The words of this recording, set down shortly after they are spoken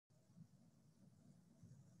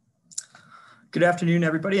Good afternoon,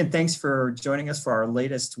 everybody, and thanks for joining us for our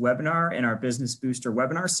latest webinar in our Business Booster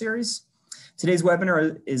webinar series. Today's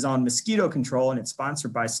webinar is on mosquito control, and it's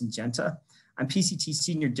sponsored by Syngenta. I'm PCT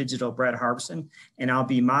Senior Digital Brad Harbison, and I'll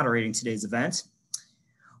be moderating today's event.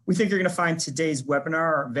 We think you're going to find today's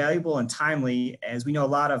webinar valuable and timely, as we know a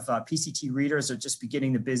lot of PCT readers are just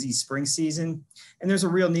beginning the busy spring season, and there's a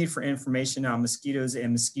real need for information on mosquitoes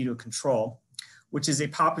and mosquito control, which is a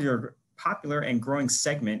popular and growing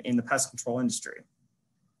segment in the pest control industry.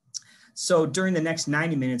 So during the next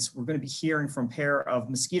 90 minutes, we're going to be hearing from a pair of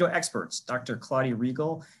mosquito experts, Dr. Claudia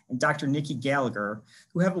Riegel and Dr. Nicky Gallagher,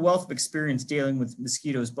 who have a wealth of experience dealing with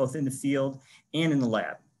mosquitoes both in the field and in the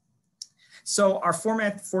lab. So our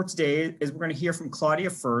format for today is we're going to hear from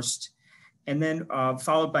Claudia first, and then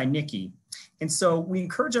followed by Nicky. And so we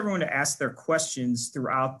encourage everyone to ask their questions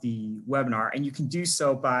throughout the webinar, and you can do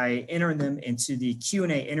so by entering them into the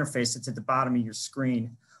Q&A interface that's at the bottom of your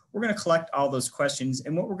screen. We're going to collect all those questions,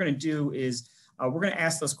 and what we're going to do is we're going to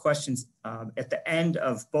ask those questions at the end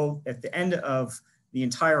of the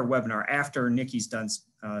entire webinar after Nicky's done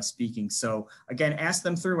speaking. So again, ask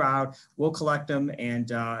them throughout. We'll collect them,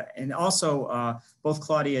 and also both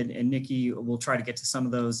Claudia and Nicky will try to get to some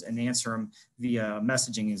of those and answer them via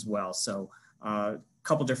messaging as well. So a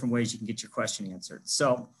couple different ways you can get your question answered.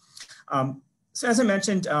 So as I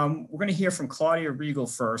mentioned, we're going to hear from Claudia Riegel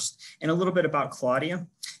first, and a little bit about Claudia.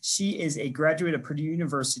 She is a graduate of Purdue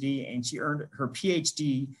University, and she earned her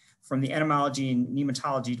PhD from the Entomology and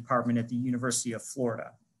Nematology Department at the University of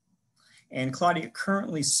Florida. And Claudia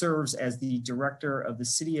currently serves as the director of the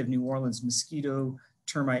City of New Orleans Mosquito,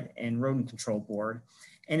 Termite, and Rodent Control Board.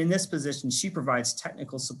 And in this position, she provides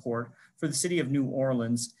technical support for the City of New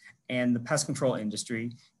Orleans and the pest control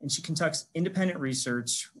industry. And she conducts independent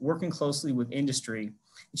research, working closely with industry.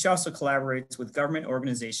 And she also collaborates with government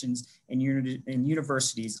organizations and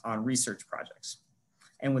universities on research projects.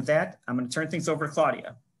 And with that, I'm going to turn things over to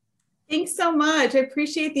Claudia. Thanks so much. I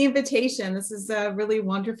appreciate the invitation. This is really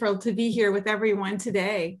wonderful to be here with everyone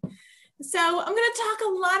today. So I'm going to talk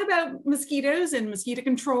a lot about mosquitoes and mosquito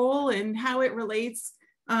control and how it relates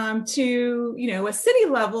to, a city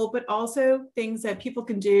level, but also things that people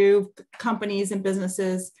can do, companies and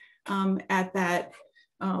businesses at that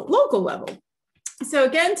local level. So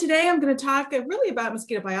again, today I'm going to talk really about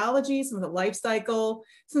mosquito biology, some of the life cycle,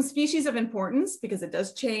 some species of importance, because it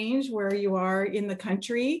does change where you are in the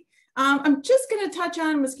country. I'm just going to touch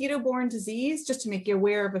on mosquito-borne disease, just to make you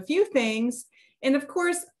aware of a few things. And of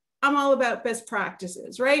course, I'm all about best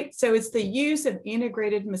practices, right? So it's the use of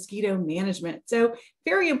integrated mosquito management. So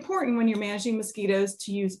very important when you're managing mosquitoes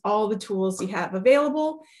to use all the tools you have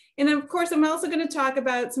available. And of course, I'm also going to talk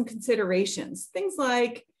about some considerations, things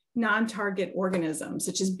like non-target organisms,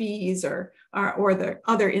 such as bees or the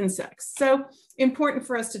other insects. So important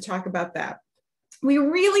for us to talk about that. We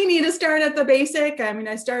really need to start at the basic. I mean,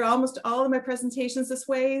 I start almost all of my presentations this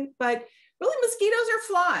way, but really mosquitoes are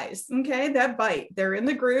flies, okay, that bite. They're in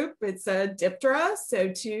the group. It's a diptera, so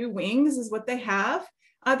 2 wings is what they have.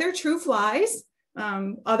 They're true flies.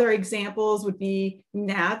 Other examples would be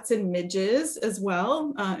gnats and midges as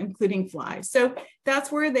well, including flies. So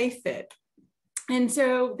that's where they fit. And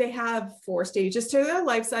so they have 4 stages to their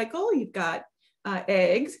life cycle. You've got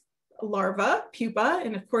eggs, larva, pupa,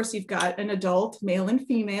 and of course you've got an adult, male and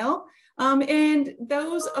female. And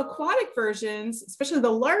those aquatic versions, especially the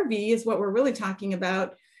larvae is what we're really talking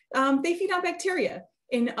about, they feed on bacteria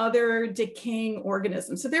and other decaying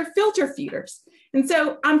organisms. So they're filter feeders. And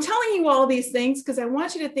so I'm telling you all these things because I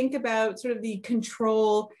want you to think about sort of the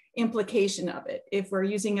control implication of it. If we're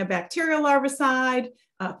using a bacterial larvicide,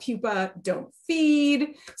 pupa don't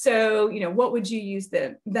feed. So, what would you use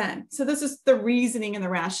then? So this is the reasoning and the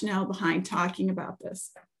rationale behind talking about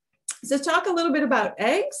this. So talk a little bit about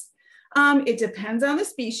eggs. It depends on the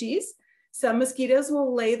species. Some mosquitoes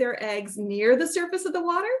will lay their eggs near the surface of the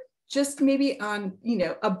water, just maybe on,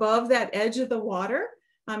 above that edge of the water.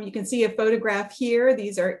 You can see a photograph here.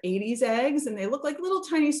 These are 80s eggs, and they look like little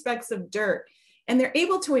tiny specks of dirt, and they're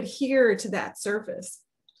able to adhere to that surface.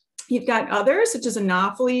 You've got others, such as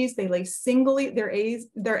anopheles. They lay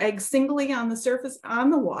their eggs singly on the surface on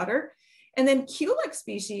the water. And then culex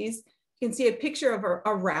species, you can see a picture of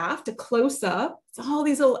a raft, a close-up. It's all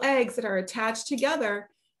these little eggs that are attached together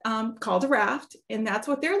called a raft, and that's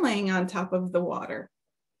what they're laying on top of the water.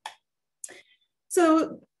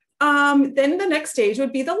 So then the next stage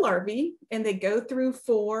would be the larvae, and they go through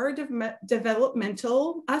 4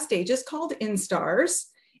 developmental stages called instars.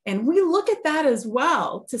 And we look at that as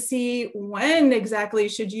well to see when exactly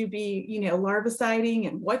should you be, larviciding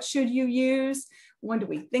and what should you use. When do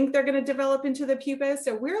we think they're going to develop into the pupa?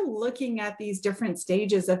 So we're looking at these different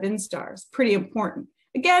stages of instars, pretty important.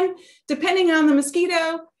 Again, depending on the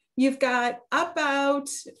mosquito, you've got about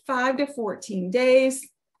 5 to 14 days.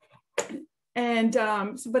 And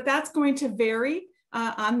but that's going to vary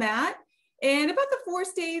on that. And about the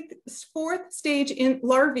fourth stage in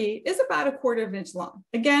larvae is about 1/4 inch long.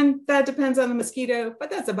 Again, that depends on the mosquito, but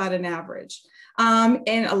that's about an average.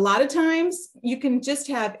 And a lot of times you can just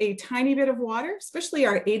have a tiny bit of water, especially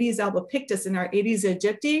our Aedes albopictus and our Aedes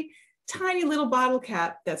aegypti, tiny little bottle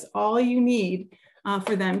cap. That's all you need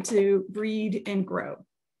for them to breed and grow.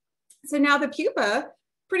 So now the pupa,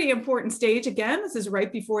 pretty important stage. Again, this is right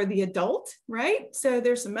before the adult, right? So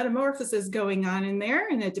there's some metamorphosis going on in there,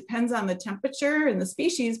 and it depends on the temperature and the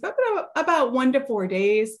species, but about 1 to 4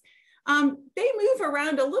 days. They move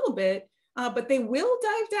around a little bit, but they will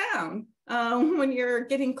dive down when you're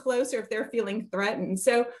getting closer if they're feeling threatened.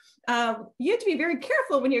 So you have to be very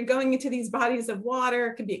careful when you're going into these bodies of water.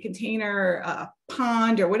 It could be a container, a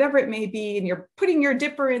pond, or whatever it may be, and you're putting your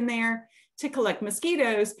dipper in there to collect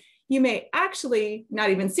mosquitoes. You may actually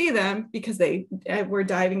not even see them because they were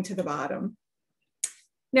diving to the bottom.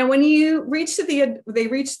 Now, when you reach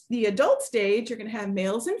the adult stage, you're going to have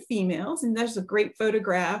males and females, and there's a great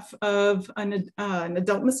photograph of an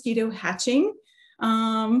adult mosquito hatching.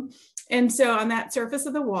 And so on that surface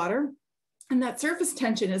of the water, and that surface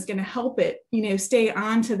tension is going to help it, stay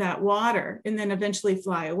onto that water and then eventually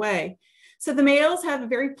fly away. So the males have a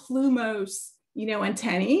very plumose,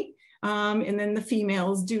 antennae. And then the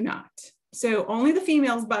females do not. So only the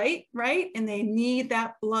females bite, right? And they need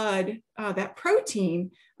that blood, that protein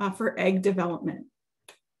for egg development.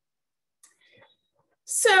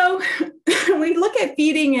 So when we look at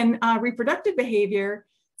feeding and reproductive behavior,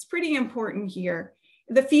 it's pretty important here.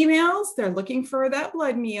 The females, they're looking for that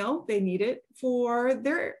blood meal. They need it for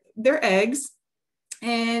their eggs.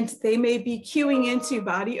 And they may be cueing into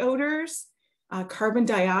body odors, carbon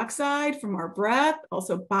dioxide from our breath,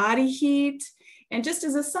 also body heat. And just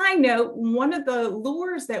as a side note, one of the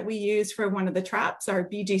lures that we use for one of the traps, our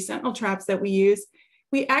BG Sentinel traps that we use,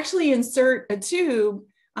 we actually insert a tube,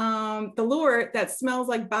 the lure that smells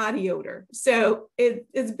like body odor. So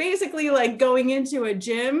it's basically like going into a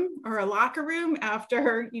gym or a locker room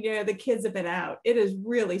after, the kids have been out. It is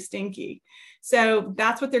really stinky. So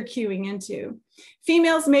that's what they're cueing into.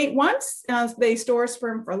 Females mate once, they store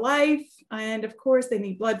sperm for life. And of course, they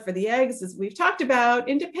need blood for the eggs, as we've talked about,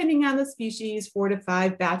 and depending on the species, 4 to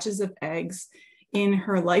 5 batches of eggs in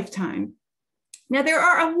her lifetime. Now, there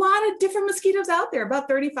are a lot of different mosquitoes out there, about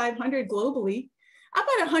 3,500 globally,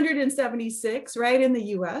 about 176 right in the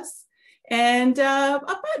US. And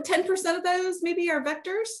about 10% of those maybe are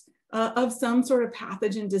vectors of some sort of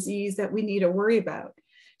pathogen disease that we need to worry about.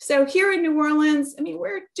 So here in New Orleans,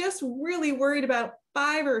 we're just really worried about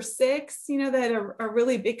 5 or 6, that are a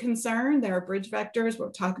really big concern. There are bridge vectors. We'll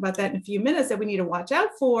talk about that in a few minutes that we need to watch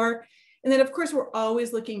out for. And then, of course, we're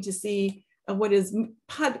always looking to see what is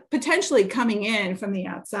potentially coming in from the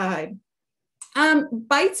outside.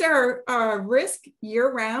 Bites are a risk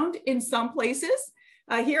year-round in some places.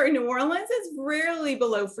 Here in New Orleans, it's rarely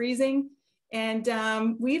below freezing.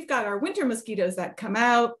 And we've got our winter mosquitoes that come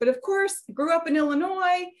out. But of course, grew up in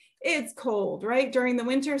Illinois, it's cold, right, during the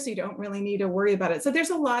winter, so you don't really need to worry about it. So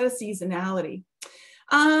there's a lot of seasonality.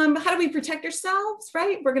 How do we protect ourselves,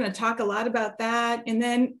 right? We're going to talk a lot about that. And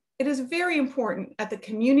then it is very important at the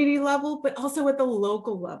community level, but also at the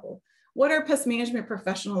local level, what our pest management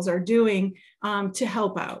professionals are doing to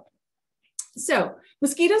help out. So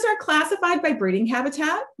mosquitoes are classified by breeding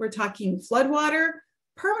habitat. We're talking floodwater,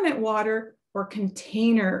 permanent water, or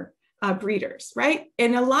container breeders, right?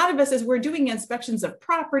 And a lot of us, as we're doing inspections of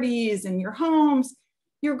properties and your homes,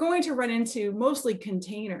 you're going to run into mostly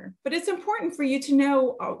container, but it's important for you to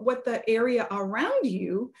know what the area around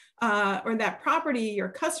you or that property, your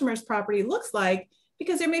customer's property looks like,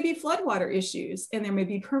 because there may be floodwater issues and there may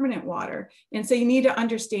be permanent water. And so you need to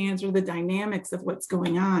understand sort of the dynamics of what's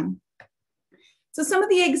going on. So some of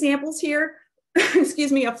the examples here,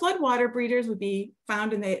 excuse me, of floodwater breeders would be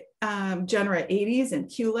found in the genera Aedes and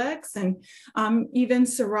Culex, and even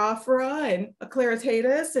Cerophora and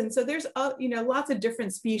Acleritatus. And so there's lots of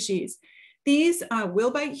different species. These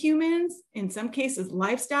will bite humans, in some cases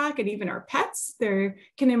livestock, and even our pets. They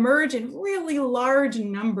can emerge in really large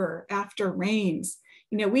number after rains.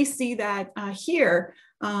 We see that here.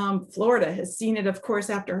 Florida has seen it, of course,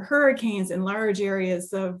 after hurricanes in large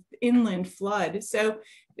areas of inland flood. So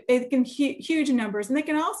it can huge numbers, and they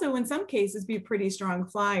can also, in some cases, be pretty strong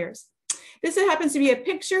flyers. This happens to be a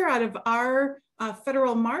picture out of our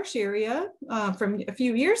federal marsh area from a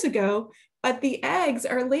few years ago, but the eggs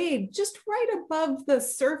are laid just right above the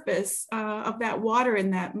surface of that water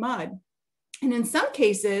in that mud. And in some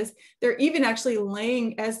cases, they're even actually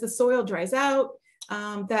laying, as the soil dries out,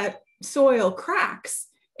 that soil cracks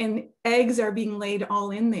and eggs are being laid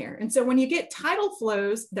all in there. And so when you get tidal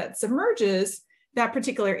flows that submerges that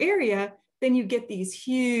particular area, then you get these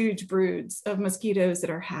huge broods of mosquitoes that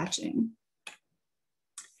are hatching.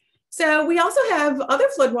 So we also have other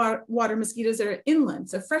floodwater mosquitoes that are inland,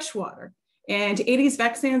 so freshwater. And Aedes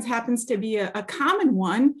vexans happens to be a common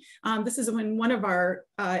one. This is in one of our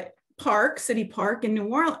city park in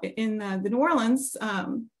the New Orleans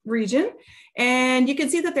region. And you can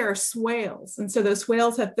see that there are swales. And so those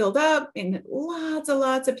swales have filled up and lots and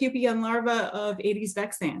lots of pupae and larvae of Aedes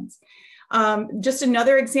vexans. Just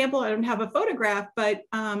another example, I don't have a photograph, but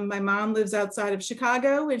my mom lives outside of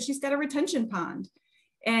Chicago and she's got a retention pond.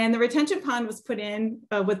 And the retention pond was put in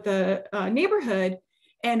with the neighborhood,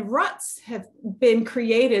 and ruts have been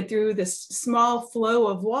created through this small flow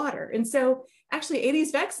of water. And so actually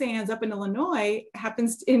Aedes vexans up in Illinois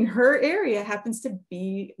in her area happens to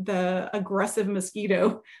be the aggressive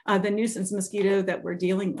mosquito, the nuisance mosquito that we're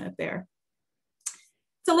dealing with there.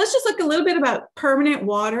 So let's just look a little bit about permanent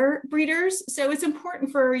water breeders. So it's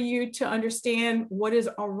important for you to understand what is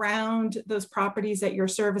around those properties that you're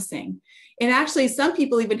servicing. And actually some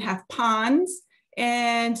people even have ponds,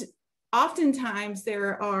 and oftentimes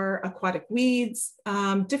there are aquatic weeds,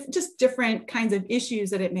 just different kinds of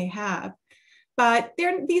issues that it may have. But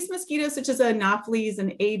these mosquitoes, such as Anopheles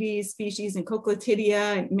and Aedes species and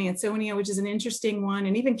Coquiltidia and Mansonia, which is an interesting one,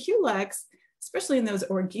 and even Culex, especially in those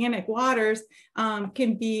organic waters,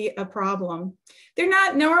 can be a problem. They're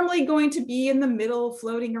not normally going to be in the middle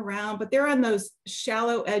floating around, but they're on those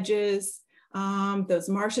shallow edges, those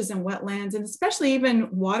marshes and wetlands, and especially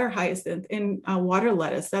even water hyacinth and water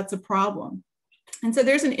lettuce. That's a problem. And so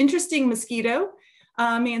there's an interesting mosquito,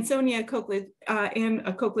 Mansonia and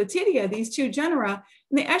Coquiltidia, these two genera,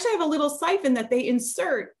 and they actually have a little siphon that they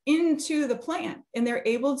insert into the plant, and they're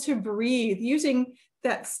able to breathe using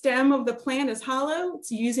that stem of the plant is hollow. It's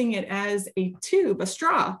using it as a tube, a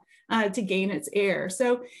straw, to gain its air.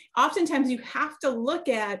 So oftentimes you have to look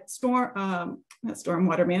at stormwater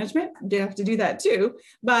management. You have to do that too,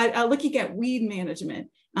 but looking at weed management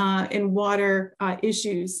and water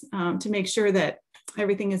issues to make sure that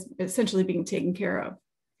everything is essentially being taken care of.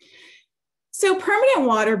 So permanent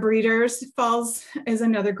water breeders falls as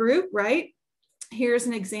another group, right? Here's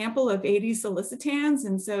an example of Aedes sollicitans.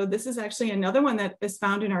 And so this is actually another one that is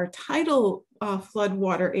found in our tidal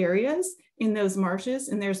floodwater areas in those marshes.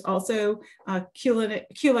 And there's also Culex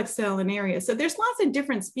salinaria. So there's lots of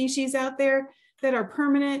different species out there that are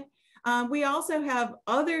permanent. We also have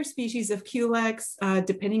other species of Culex,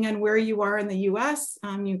 depending on where you are in the US.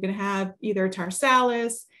 You can have either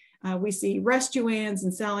Tarsalis, we see Restuans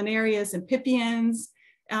and Salinarius and Pipiens.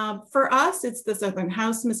 For us, it's the southern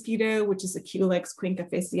house mosquito, which is a Culex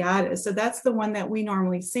quincunfaciatus. So that's the one that we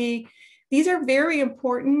normally see. These are very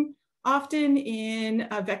important, often in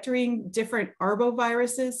vectoring different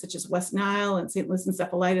arboviruses, such as West Nile and St. Louis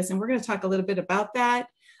encephalitis. And we're going to talk a little bit about that.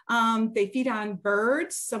 They feed on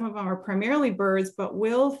birds. Some of them are primarily birds, but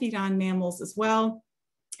will feed on mammals as well.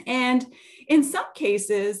 And in some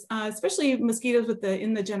cases, especially mosquitoes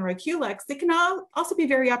in the genera Culex, they can also be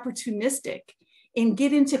very opportunistic and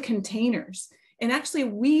get into containers. And actually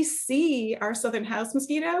we see our southern house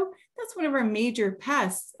mosquito, that's one of our major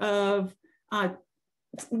pests of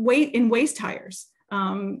waste tires,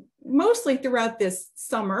 mostly throughout this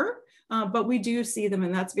summer, but we do see them,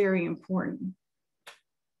 and that's very important.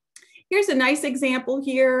 Here's a nice example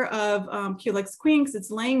here of Culex quinx.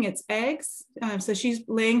 It's laying its eggs. So she's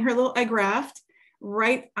laying her little egg raft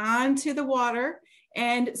right onto the water,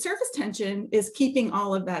 and surface tension is keeping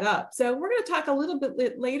all of that up. So we're going to talk a little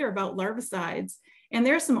bit later about larvicides, and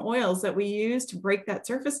there's some oils that we use to break that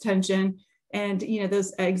surface tension. And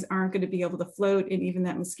those eggs aren't going to be able to float, and even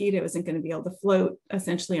that mosquito isn't going to be able to float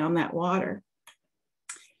essentially on that water.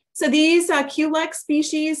 So these Culex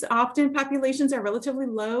species, often populations are relatively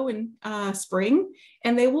low in spring,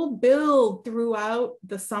 and they will build throughout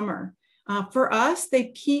the summer. For us,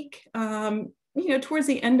 they peak towards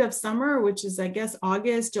the end of summer, which is, I guess,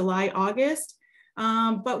 July, August,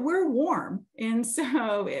 but we're warm. And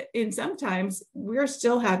so sometimes we're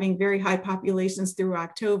still having very high populations through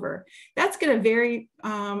October. That's going to vary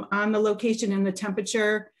on the location and the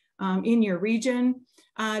temperature in your region.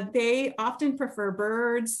 They often prefer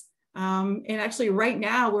birds. And actually right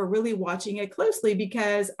now we're really watching it closely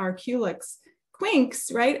because our Culex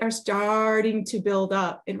quinx, right, are starting to build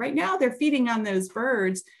up. And right now they're feeding on those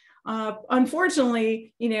birds.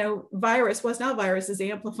 Unfortunately, West Nile virus is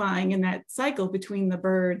amplifying in that cycle between the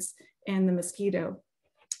birds and the mosquito.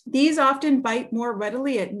 These often bite more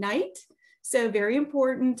readily at night, so very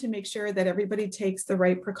important to make sure that everybody takes the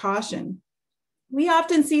right precaution. We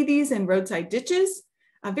often see these in roadside ditches,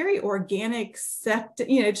 a very organic septic,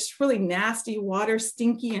 just really nasty water,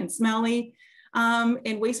 stinky and smelly,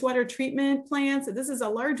 in wastewater treatment plants. So this is a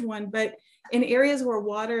large one, but in areas where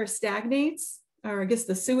water stagnates, or I guess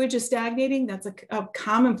the sewage is stagnating, that's a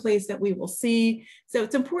common place that we will see. So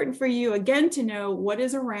it's important for you, again, to know what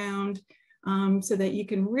is around so that you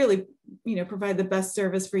can really, provide the best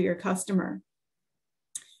service for your customer.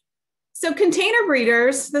 So container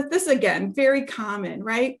breeders, this again, very common,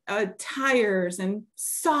 right? Tires and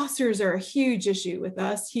saucers are a huge issue with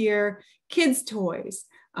us here. Kids' toys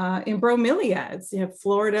and bromeliads.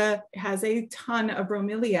 Florida has a ton of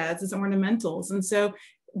bromeliads as ornamentals. And so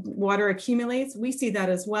water accumulates. We see that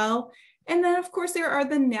as well. And then, of course, there are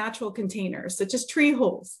the natural containers, such as tree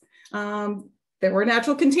holes. There were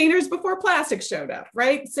natural containers before plastic showed up,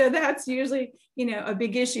 right? So that's usually, a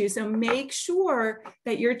big issue. So make sure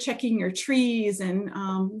that you're checking your trees and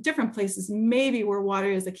different places, maybe where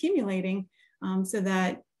water is accumulating, so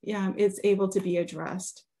that it's able to be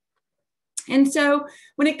addressed. And so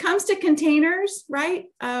when it comes to containers, right,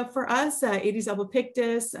 for us, Aedes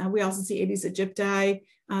albopictus, we also see Aedes aegypti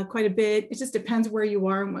quite a bit. It just depends where you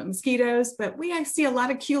are and what mosquitoes, but I see a lot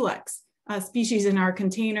of Culex species in our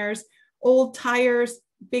containers. Old tires,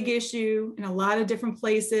 big issue in a lot of different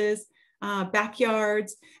places,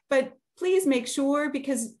 backyards, but please make sure,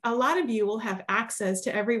 because a lot of you will have access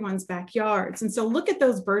to everyone's backyards. And so look at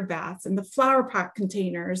those bird baths and the flower pot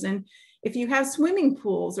containers. And if you have swimming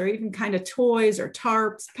pools or even kind of toys or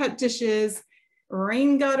tarps, pet dishes,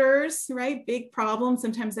 rain gutters, right? Big problem.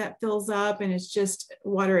 Sometimes that fills up and it's just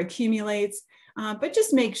water accumulates, but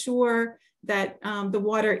just make sure that the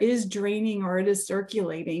water is draining or it is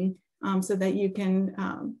circulating. So that you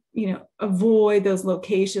can, avoid those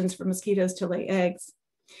locations for mosquitoes to lay eggs.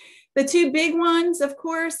 The two big ones, of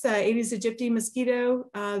course, Aedes aegypti mosquito,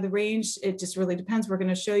 the range, it just really depends. I'm going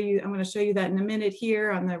to show you that in a minute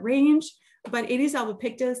here on the range, but Aedes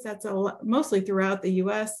albopictus, that's mostly throughout the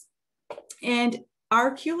US. And our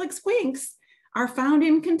Culex winks are found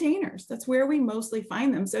in containers. That's where we mostly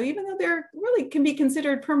find them. So even though they're really can be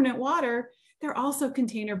considered permanent water, they're also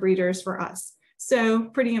container breeders for us. So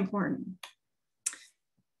pretty important.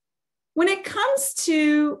 When it comes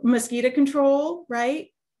to mosquito control, right,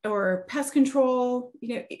 or pest control,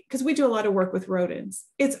 because we do a lot of work with rodents,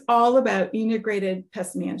 it's all about integrated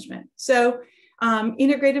pest management. So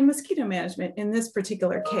integrated mosquito management in this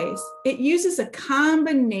particular case, it uses a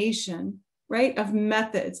combination, right, of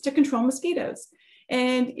methods to control mosquitoes.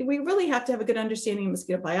 And we really have to have a good understanding of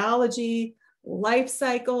mosquito biology, life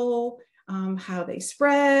cycle, how they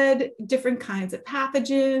spread, different kinds of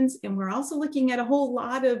pathogens. And we're also looking at a whole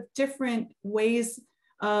lot of different ways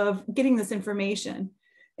of getting this information.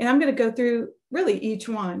 And I'm going to go through really each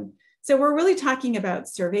one. So we're really talking about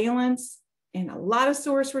surveillance and a lot of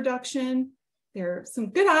source reduction. There are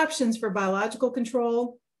some good options for biological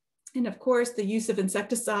control. And of course, the use of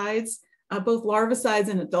insecticides, both larvicides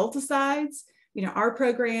and adulticides. Our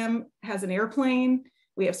program has an airplane.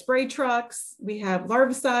 We have spray trucks, we have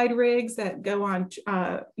larvicide rigs that go on,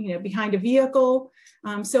 behind a vehicle.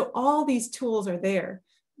 So all these tools are there.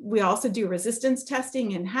 We also do resistance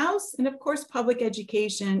testing in-house. And of course, public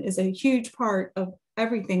education is a huge part of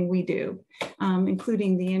everything we do,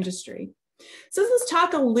 including the industry. So let's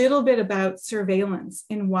talk a little bit about surveillance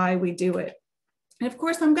and why we do it. And of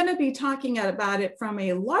course, I'm going to be talking about it from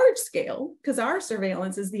a large scale because our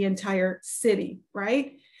surveillance is the entire city,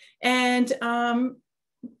 right? And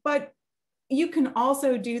but you can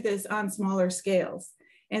also do this on smaller scales.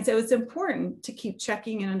 And so it's important to keep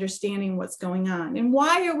checking and understanding what's going on. And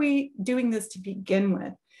why are we doing this to begin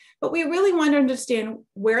with? But we really want to understand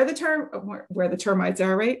where the termites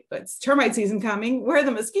are, right? It's termite season coming, where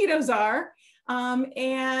the mosquitoes are,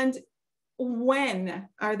 and when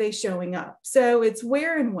are they showing up? So it's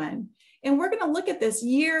where and when. And we're going to look at this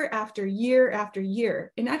year after year after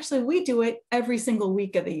year. And actually, we do it every single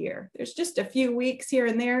week of the year. There's just a few weeks here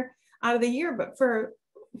and there out of the year, but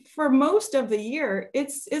for most of the year,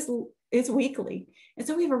 it's weekly. And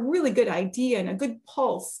so we have a really good idea and a good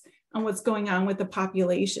pulse on what's going on with the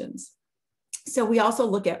populations. So we also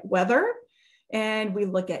look at weather, and we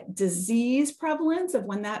look at disease prevalence of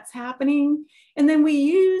when that's happening. And then we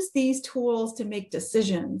use these tools to make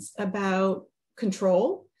decisions about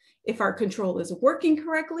control, if our control is working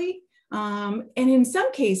correctly. And in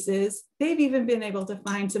some cases, they've even been able to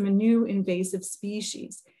find some new invasive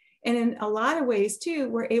species. And in a lot of ways too,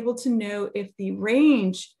 we're able to know if the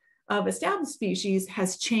range of established species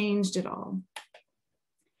has changed at all.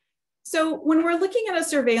 So when we're looking at a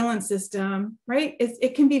surveillance system, right,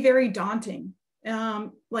 it can be very daunting.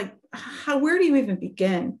 Like where do you even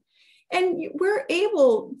begin? And we're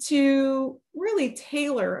able to really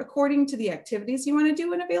tailor according to the activities you want to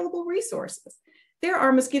do and available resources. There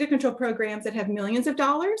are mosquito control programs that have millions of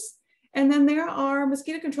dollars, and then there are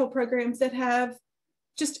mosquito control programs that have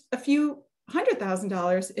just a few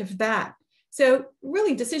 $100,000, if that. So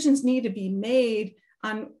really decisions need to be made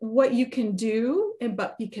on what you can do,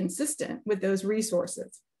 but be consistent with those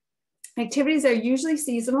resources. Activities are usually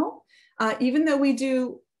seasonal, even though we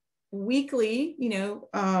do weekly,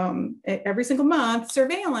 every single month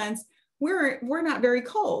surveillance, we're not very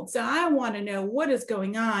cold. So I want to know what is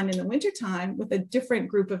going on in the wintertime with a different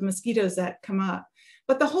group of mosquitoes that come up.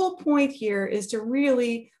 But the whole point here is to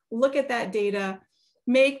really look at that data,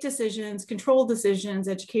 make decisions, control decisions,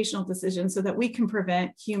 educational decisions, so that we can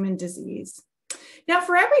prevent human disease. Now,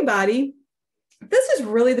 for everybody, this is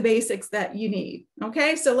really the basics that you need.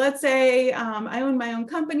 Okay, so let's say I own my own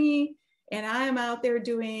company and I am out there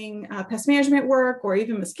doing pest management work or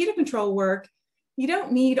even mosquito control work. You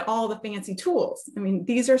don't need all the fancy tools. I mean,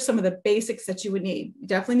 these are some of the basics that you would need. You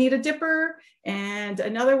definitely need a dipper, and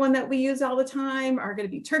another one that we use all the time are going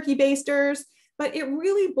to be turkey basters, but it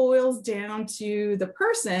really boils down to the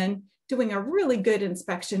person doing a really good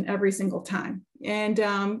inspection every single time. And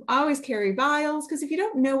I always carry vials, because if you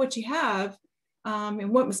don't know what you have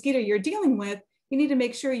and what mosquito you're dealing with, you need to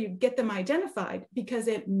make sure you get them identified, because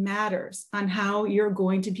it matters on how you're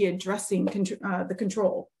going to be addressing the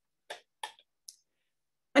control.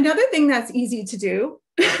 Another thing that's easy to do,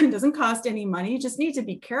 it doesn't cost any money, you just need to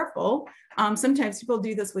be careful. Sometimes people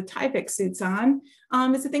do this with Tyvek suits on.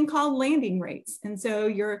 It's a thing called landing rates. And so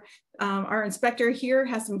our inspector here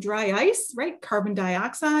has some dry ice, right? Carbon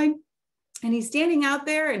dioxide. And he's standing out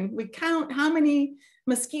there and we count how many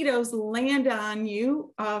mosquitoes land on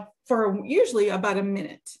you for usually about a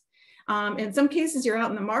minute. In some cases, you're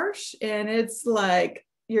out in the marsh and it's like,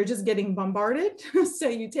 you're just getting bombarded. So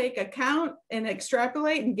you take a count and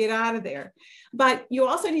extrapolate and get out of there. But you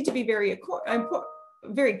also need to be very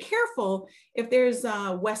careful if there's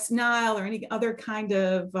West Nile or any other kind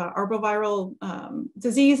of arboviral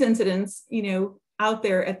disease incidents, out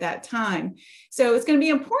there at that time. So it's going to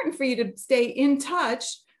be important for you to stay in touch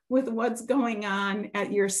with what's going on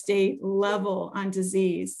at your state level on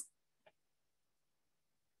disease.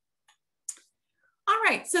 All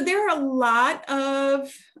right, so there are a lot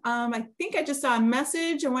of, I think I just saw a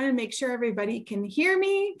message. I want to make sure everybody can hear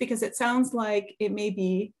me, because it sounds like it may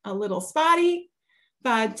be a little spotty,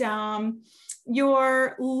 but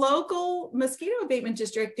your local mosquito abatement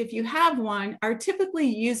district, if you have one, are typically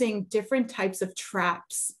using different types of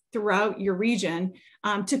traps throughout your region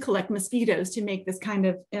to collect mosquitoes, to make this kind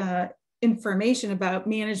of information about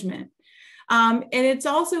management. And it's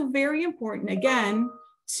also very important, again,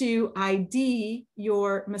 to ID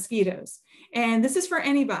your mosquitoes. And this is for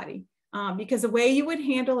anybody, because the way you would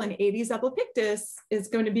handle an Aedes albopictus is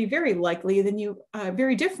going to be very likely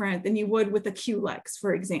very different than you would with a Culex,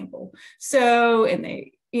 for example. So, and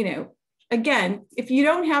they, again, if you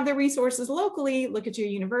don't have the resources locally, look at your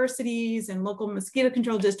universities and local mosquito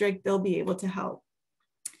control district, they'll be able to help.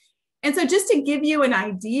 And so just to give you an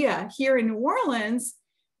idea, here in New Orleans,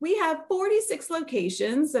 we have 46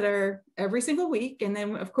 locations that are every single week. And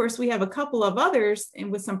then of course we have a couple of others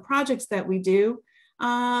and with some projects that we do.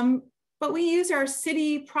 But we use our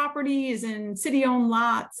city properties and city-owned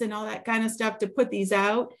lots and all that kind of stuff to put these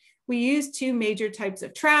out. We use two major types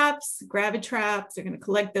of traps, gravid traps. They're going to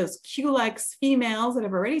collect those Culex females that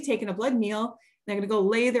have already taken a blood meal. They're going to go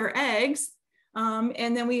lay their eggs.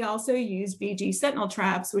 And then we also use BG sentinel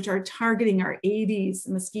traps, which are targeting our Aedes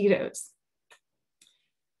mosquitoes.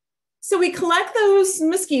 So we collect those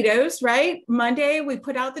mosquitoes, right? Monday, we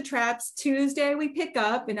put out the traps. Tuesday, we pick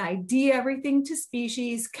up and ID everything to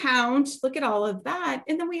species, count, look at all of that.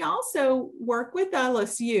 And then we also work with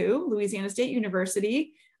LSU, Louisiana State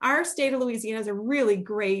University. Our state of Louisiana has a really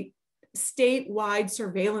great statewide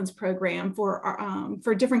surveillance program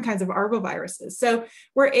for different kinds of arboviruses. So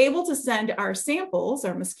we're able to send our samples,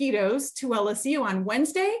 our mosquitoes, to LSU on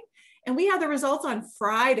Wednesday, and we have the results on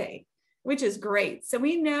Friday, which is great. So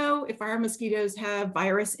we know if our mosquitoes have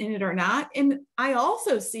virus in it or not. And I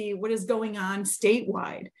also see what is going on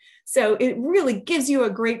statewide. So it really gives you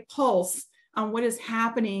a great pulse on what is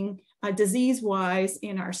happening disease-wise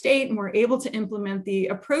in our state. And we're able to implement the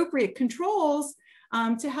appropriate controls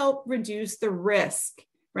to help reduce the risk,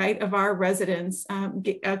 right, of our residents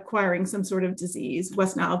acquiring some sort of disease,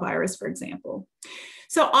 West Nile virus, for example.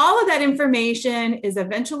 So all of that information is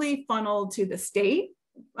eventually funneled to the state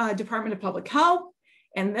Department of Public Health.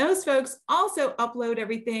 And those folks also upload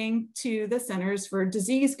everything to the Centers for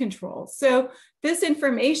Disease Control. So this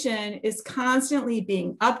information is constantly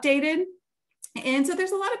being updated. And so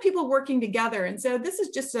there's a lot of people working together. And so this is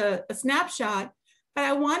just a snapshot, but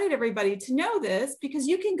I wanted everybody to know this because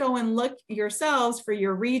you can go and look yourselves for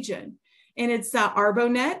your region. And it's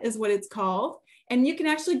ArboNet is what it's called. And you can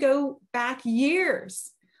actually go back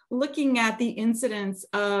years looking at the incidence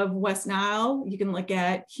of West Nile. You can look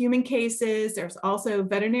at human cases. There's also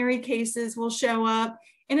veterinary cases will show up.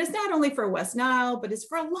 And it's not only for West Nile, but it's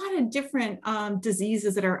for a lot of different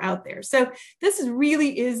diseases that are out there. So this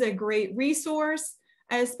really is a great resource,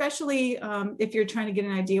 especially if you're trying to get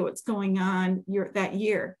an idea what's going on that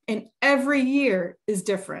year. And every year is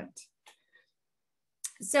different.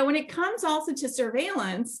 So when it comes also to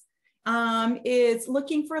surveillance, it's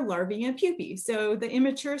looking for larvae and pupae, so the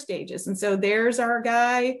immature stages. And so there's our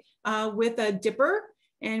guy with a dipper,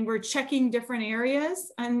 and we're checking different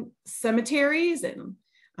areas and cemeteries. And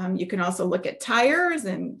you can also look at tires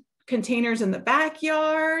and containers in the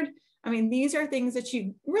backyard. I mean, these are things that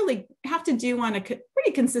you really have to do on a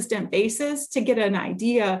pretty consistent basis to get an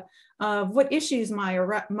idea of what issues might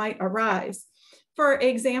arise. For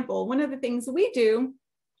example, one of the things we do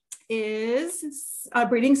is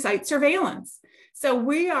breeding site surveillance. So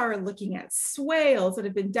we are looking at swales that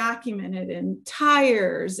have been documented and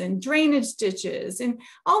tires and drainage ditches and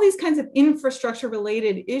all these kinds of infrastructure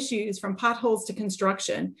related issues from potholes to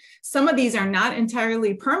construction. Some of these are not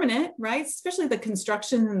entirely permanent, right? Especially the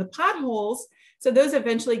construction and the potholes. So those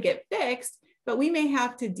eventually get fixed, but we may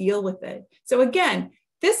have to deal with it. So again,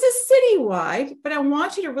 this is citywide, but I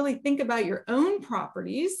want you to really think about your own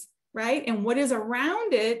properties, right? And what is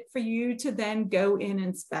around it for you to then go in and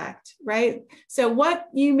inspect, right? So what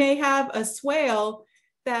you may have a swale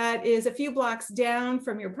that is a few blocks down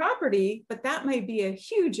from your property, but that might be a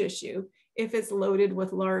huge issue if it's loaded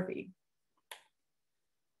with larvae.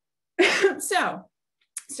 So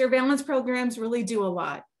surveillance programs really do a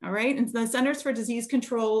lot, all right? And the Centers for Disease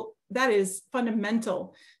Control, that is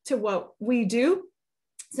fundamental to what we do.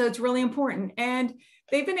 So it's really important. And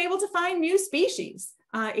they've been able to find new species.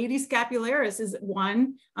 Aedes scapularis is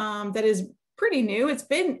one that is pretty new. It's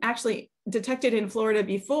been actually detected in Florida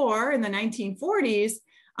before in the 1940s,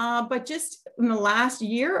 but just in the last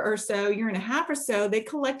year or so, year and a half or so, they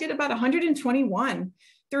collected about 121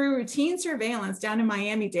 through routine surveillance down in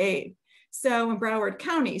Miami-Dade, so in Broward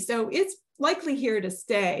County. So it's likely here to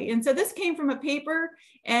stay. And so this came from a paper,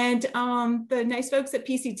 and the nice folks at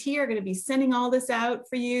PCT are going to be sending all this out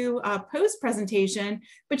for you post-presentation,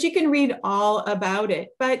 but you can read all about it.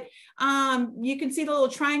 But you can see the little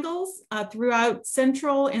triangles throughout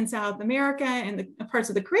Central and South America and the parts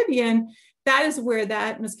of the Caribbean. That is where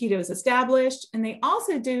that mosquito is established. And they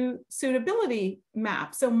also do suitability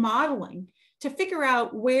maps, so modeling, to figure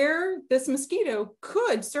out where this mosquito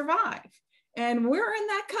could survive. And we're in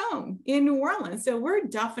that cone in New Orleans, so we're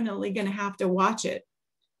definitely going to have to watch it.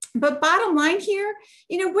 But bottom line here,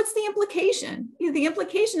 what's the implication? The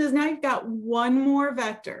implication is now you've got one more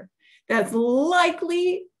vector that's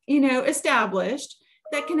likely, established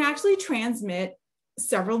that can actually transmit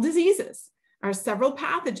several diseases or several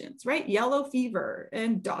pathogens, right? Yellow fever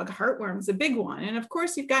and dog heartworm is a big one. And of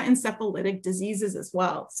course, you've got encephalitic diseases as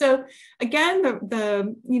well. So again,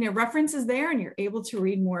 the reference is there and you're able to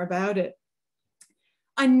read more about it.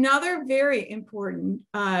 Another very important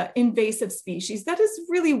invasive species that is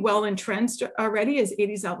really well entrenched already is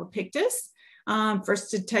Aedes albopictus.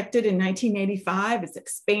 First detected in 1985. It's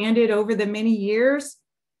expanded over the many years.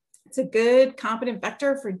 It's a good competent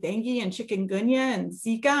vector for dengue and chikungunya and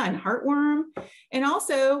Zika and heartworm, and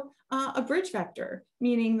also a bridge vector,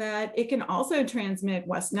 meaning that it can also transmit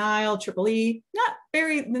West Nile, Triple E,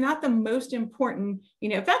 not the most important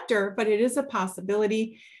vector, but it is a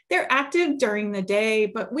possibility. They're active during the day,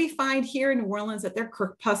 but we find here in New Orleans that they're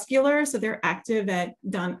crepuscular, so they're active at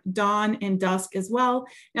dawn and dusk as well.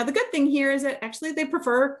 Now, the good thing here is that actually they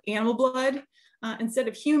prefer animal blood instead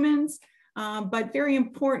of humans, but very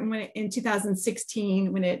important when in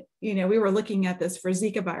 2016, when we were looking at this for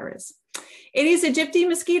Zika virus. Aedes aegypti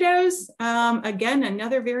mosquitoes, again,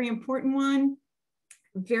 another very important one,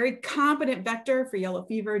 very competent vector for yellow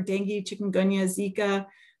fever, dengue, chikungunya, Zika.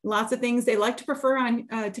 Lots of things they like to prefer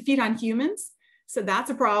to feed on humans. So that's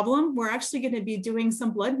a problem. We're actually going to be doing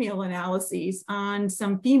some blood meal analyses on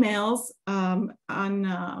some females, on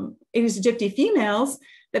Aedes aegypti females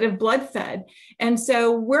that have blood fed. And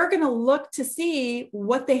so we're going to look to see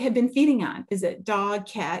what they have been feeding on. Is it dog,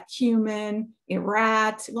 cat, human,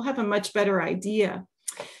 rat? We'll have a much better idea.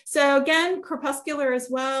 So again, crepuscular as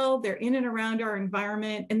well. They're in and around our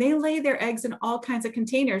environment, and they lay their eggs in all kinds of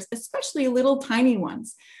containers, especially little tiny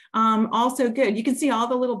ones. Also good. You can see all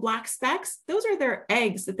the little black specks. Those are their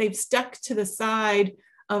eggs that they've stuck to the side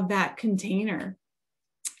of that container.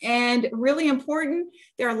 And really important,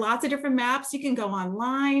 there are lots of different maps. You can go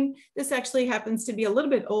online. This actually happens to be a little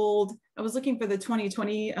bit old. I was looking for the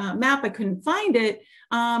 2020 map. I couldn't find it,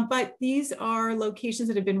 but these are locations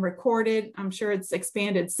that have been recorded. I'm sure it's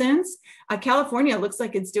expanded since. California looks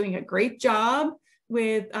like it's doing a great job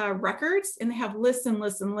with records, and they have lists and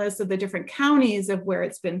lists and lists of the different counties of where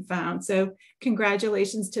it's been found. So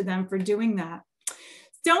congratulations to them for doing that.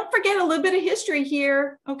 Don't forget a little bit of history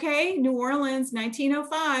here, okay? New Orleans,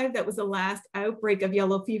 1905, that was the last outbreak of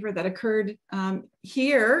yellow fever that occurred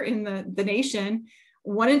here in the nation.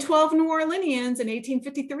 1 in 12 New Orleanians in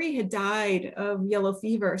 1853 had died of yellow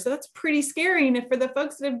fever. So that's pretty scary. And for the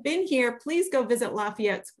folks that have been here, please go visit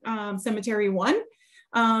Lafayette's Cemetery 1.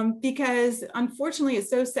 Because unfortunately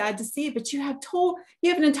it's so sad to see, but you have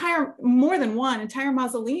an entire, more than one entire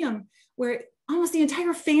mausoleum where almost the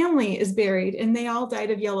entire family is buried and they all died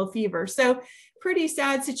of yellow fever. So pretty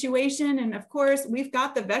sad situation. And of course we've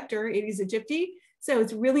got the vector Aedes aegypti. So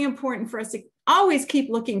it's really important for us to always keep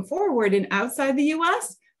looking forward and outside the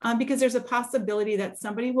US because there's a possibility that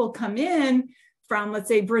somebody will come in from, let's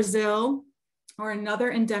say, Brazil or another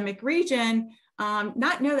endemic region,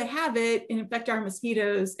 not know they have it and infect our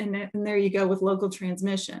mosquitoes. And there you go with local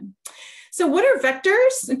transmission. So what are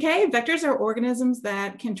vectors? Okay, vectors are organisms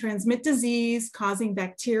that can transmit disease causing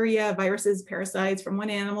bacteria, viruses, parasites from one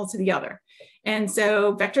animal to the other. And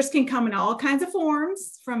so vectors can come in all kinds of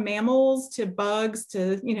forms, from mammals to bugs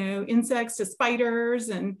to, insects to spiders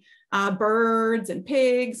and birds and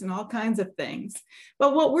pigs and all kinds of things.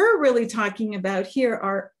 But what we're really talking about here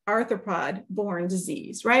are arthropod-borne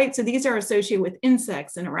disease, right? So these are associated with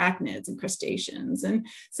insects and arachnids and crustaceans. And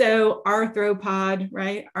so arthropod,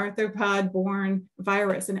 right? Arthropod-borne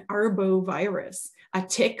virus, and arbovirus,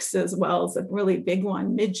 ticks as well as a really big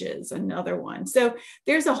one, midges, another one. So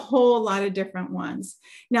there's a whole lot of different ones.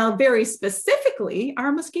 Now, very specifically,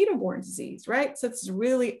 our mosquito-borne disease, right? So it's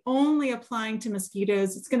really only applying to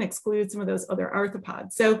mosquitoes. It's going to exclude some of those other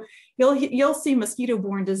arthropods. So you'll see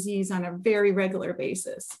mosquito-borne disease on a very regular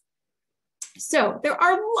basis. So there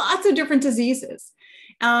are lots of different diseases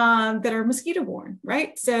that are mosquito-borne,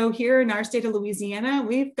 right? So here in our state of Louisiana,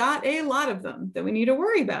 we've got a lot of them that we need to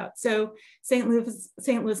worry about. So St. Louis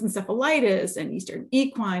encephalitis and Eastern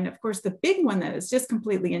equine. Of course, the big one that is just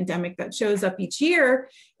completely endemic that shows up each year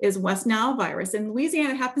is West Nile virus. And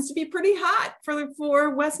Louisiana happens to be pretty hot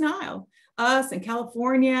for West Nile. Us in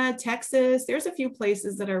California, Texas, there's a few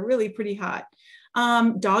places that are really pretty hot.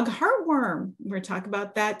 Dog heartworm, we're going to talk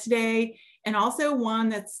about that today. And also one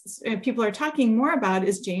that's people are talking more about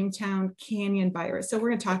is Jamestown Canyon virus. So we're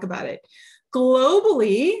going to talk about it.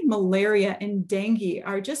 Globally, malaria and dengue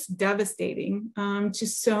are just devastating to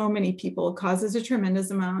so many people. It causes a tremendous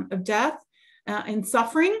amount of death and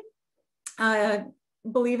suffering.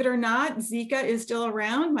 Believe it or not, Zika is still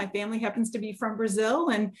around. My family happens to be from Brazil.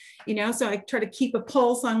 And, so I try to keep a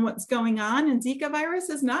pulse on what's going on. And Zika virus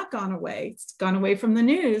has not gone away. It's gone away from the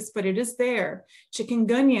news, but it is there.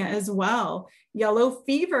 Chikungunya as well. Yellow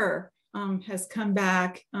fever has come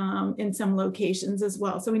back in some locations as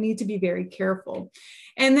well. So we need to be very careful.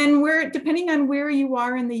 And then depending on where you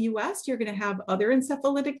are in the US, you're going to have other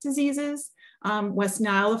encephalitic diseases. West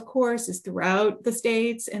Nile, of course, is throughout the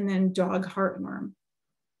states, and then dog heartworm.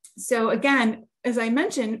 So again, as I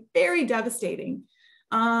mentioned, very devastating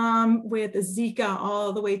with Zika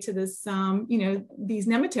all the way to this, these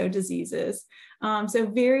nematode diseases. So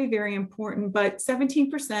very, very important, but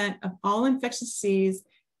 17% of all infectious disease,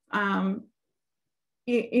 was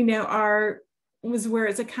where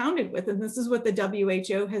it's accounted with. And this is what the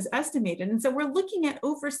WHO has estimated. And so we're looking at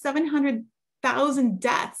over 700,000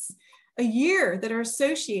 deaths a year that are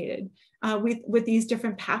associated with these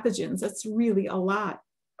different pathogens. That's really a lot.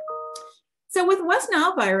 So with West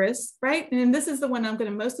Nile virus, right, and this is the one I'm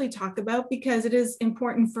going to mostly talk about because it is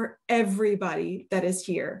important for everybody that is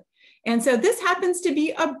here. And so this happens to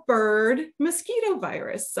be a bird mosquito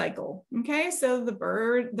virus cycle, okay? So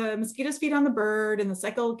the mosquitoes feed on the bird and the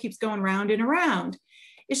cycle keeps going round and around.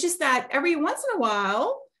 It's just that every once in a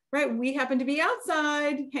while, right, we happen to be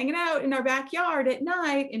outside hanging out in our backyard at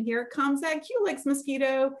night, and here comes that Culex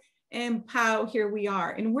mosquito, and pow, here we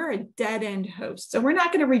are. And we're a dead end host. So we're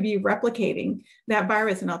not going to be replicating that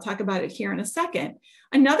virus. And I'll talk about it here in a second.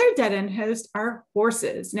 Another dead end host are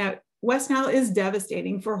horses. Now, West Nile is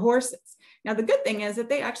devastating for horses. Now, the good thing is that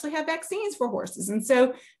they actually have vaccines for horses. And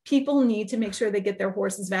so people need to make sure they get their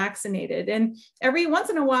horses vaccinated. And every once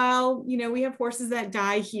in a while, you know, we have horses that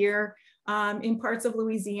die here in parts of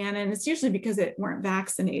Louisiana, and it's usually because they weren't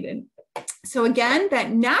vaccinated. So again,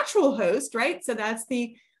 that natural host, right? So that's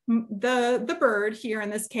the bird here in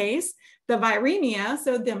this case, the viremia.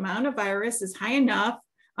 So the amount of virus is high enough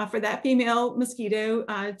for that female mosquito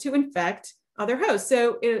to infect other hosts.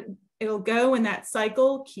 So it'll go and that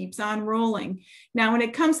cycle keeps on rolling. Now, when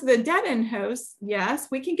it comes to the dead end hosts, yes,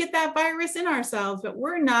 we can get that virus in ourselves, but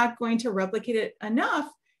we're not going to replicate it enough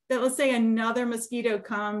that, let's say another mosquito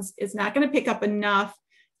comes, it's not going to pick up enough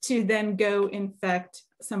to then go infect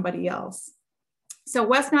somebody else. So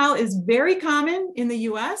West Nile is very common in the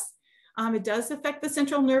US. It does affect the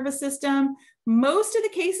central nervous system. Most of the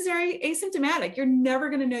cases are asymptomatic. You're never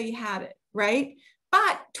going to know you had it, right?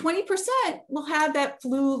 But 20% will have that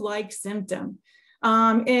flu-like symptom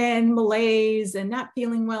and malaise and not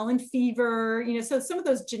feeling well and fever, you know, so some of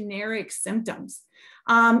those generic symptoms.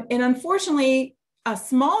 And unfortunately, a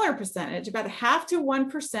smaller percentage, about 0.5 to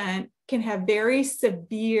 1%, can have very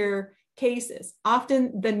severe cases,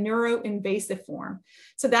 often the neuroinvasive form.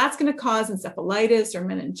 So that's going to cause encephalitis or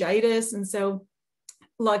meningitis. And so,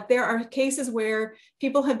 look, there are cases where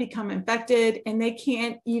people have become infected and they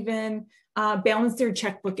can't even balance their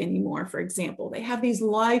checkbook anymore, for example. They have these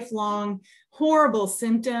lifelong horrible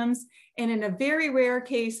symptoms. And in a very rare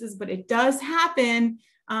cases, but it does happen,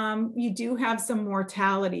 you do have some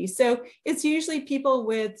mortality. So it's usually people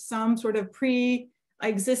with some sort of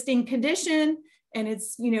pre-existing condition, and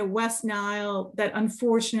it's, you know, West Nile that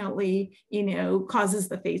unfortunately, you know, causes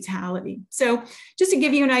the fatality. So just to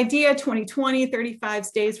give you an idea, 2020, 35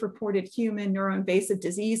 states reported human neuroinvasive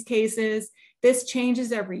disease cases. This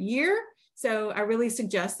changes every year. So I really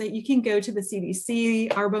suggest that you can go to the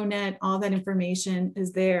CDC, ARBONET, all that information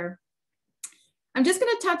is there. I'm just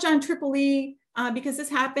going to touch on Triple E because this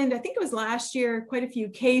happened, I think it was last year, quite a few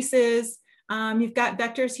cases. You've got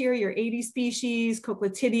vectors here, your 80 species,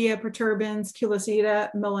 Cochleatidia perturbans, Culicida,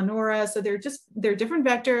 melanora. So they're different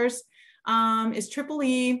vectors. Is Triple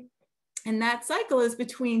E, and that cycle is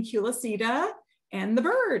between Culicida and the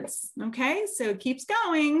birds. Okay, so it keeps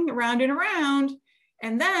going around and around.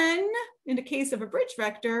 And then in the case of a bridge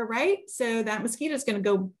vector, right? So that mosquito is going to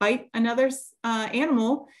go bite another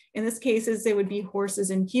animal. In this case, it would be horses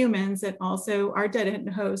and humans that also are dead end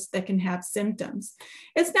hosts that can have symptoms.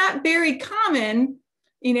 It's not very common,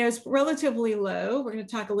 you know, it's relatively low. We're going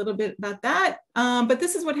to talk a little bit about that. But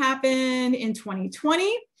this is what happened in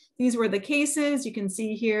 2020. These were the cases you can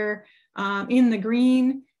see here in the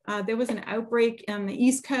green. There was an outbreak on the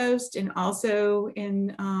East Coast and also in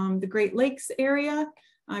the Great Lakes area.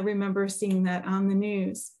 I remember seeing that on the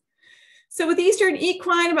news. So with Eastern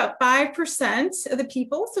equine, about 5% of the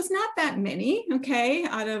people, so it's not that many, okay,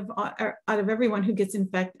 out of everyone who gets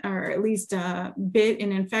infected, or at least bit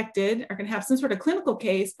and infected, are going to have some sort of clinical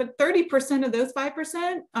case, but 30% of those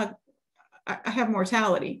 5% have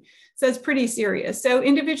mortality. So it's pretty serious. So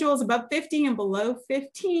individuals above 50 and below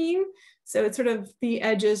 15, so it's sort of the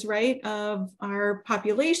edges, right, of our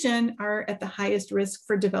population are at the highest risk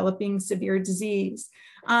for developing severe disease.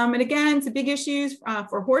 And again, it's a big issue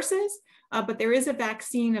for horses, but there is a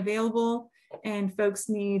vaccine available and folks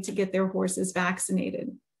need to get their horses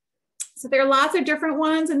vaccinated. So there are lots of different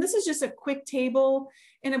ones, and this is just a quick table,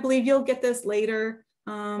 and I believe you'll get this later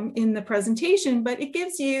in the presentation, but it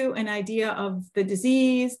gives you an idea of the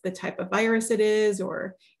disease, the type of virus it is,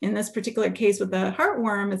 or in this particular case with the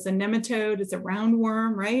heartworm, it's a nematode, it's a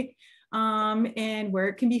roundworm, right? And where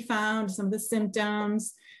it can be found, some of the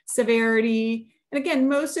symptoms, severity. And again,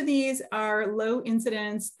 most of these are low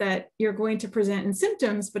incidence that you're going to present in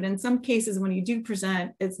symptoms, but in some cases when you do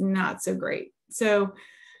present, it's not so great. So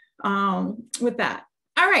with that.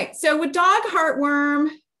 All right, so with dog heartworm,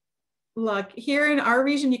 look, here in our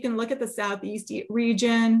region, you can look at the Southeast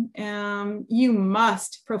region. You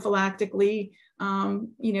must prophylactically,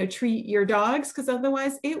 you know, treat your dogs because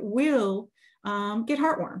otherwise it will get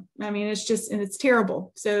heartworm. I mean, it's just, and it's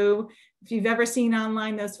terrible. So if you've ever seen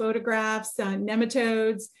online those photographs,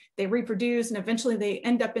 nematodes, they reproduce and eventually they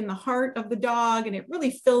end up in the heart of the dog and it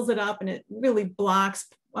really fills it up and it really blocks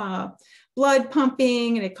blood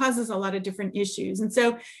pumping and it causes a lot of different issues. And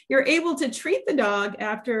so you're able to treat the dog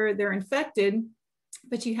after they're infected,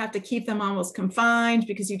 but you have to keep them almost confined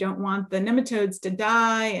because you don't want the nematodes to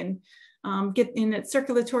die and get in its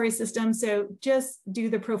circulatory system. So just do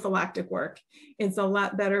the prophylactic work. It's a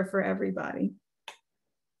lot better for everybody.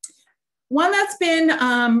 One that's been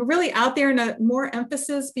really out there and a more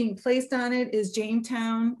emphasis being placed on it is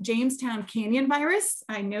Jamestown Canyon virus.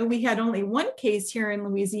 I know we had only one case here in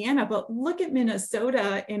Louisiana, but look at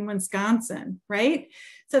Minnesota and Wisconsin, right?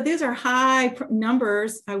 So these are high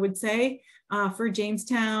numbers, I would say, for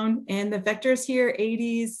Jamestown. And the vectors here,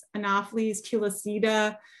 Aedes, Anopheles,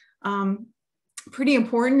 Culicida, pretty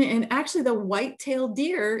important. And actually the white-tailed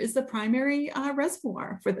deer is the primary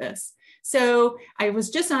reservoir for this. So I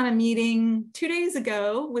was just on a meeting 2 days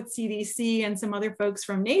ago with CDC and some other folks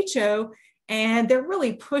from NACCHO, and they're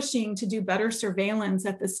really pushing to do better surveillance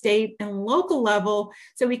at the state and local level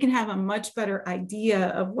so we can have a much better idea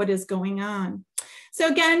of what is going on. So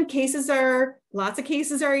again, lots of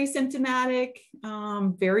cases are asymptomatic,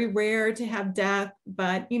 very rare to have death,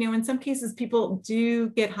 but in some cases people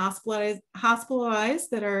do get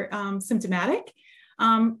hospitalized that are symptomatic.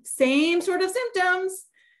 Same sort of symptoms.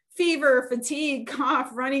 Fever, fatigue, cough,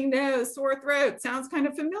 running nose, sore throat, sounds kind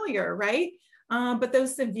of familiar, right? But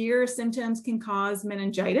those severe symptoms can cause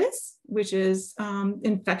meningitis, which is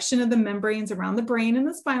infection of the membranes around the brain and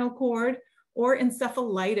the spinal cord, or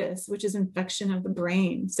encephalitis, which is infection of the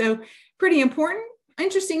brain. So pretty important.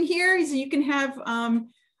 Interesting here is you can have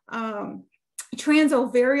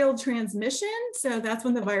transovarial transmission. So that's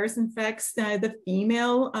when the virus infects the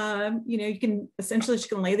female, she can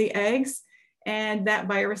lay the eggs, and that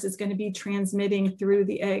virus is going to be transmitting through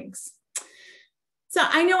the eggs. So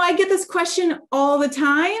I know I get this question all the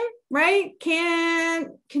time, right?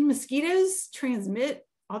 Can mosquitoes transmit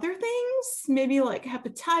other things, maybe like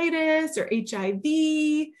hepatitis or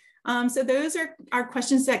HIV? So those are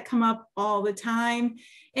questions that come up all the time.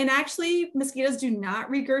 And actually, mosquitoes do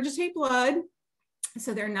not regurgitate blood.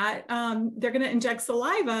 So they're not, they're going to inject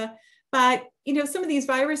saliva. But, some of these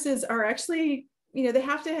viruses are actually, they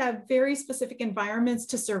have to have very specific environments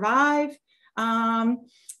to survive, and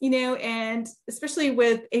especially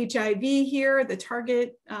with HIV here, the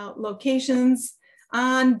target locations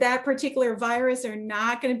on that particular virus are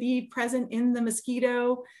not going to be present in the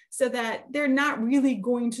mosquito, so that they're not really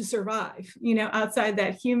going to survive, outside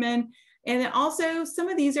that human. And also some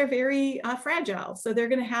of these are very fragile. So they're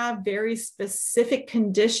going to have very specific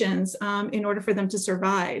conditions in order for them to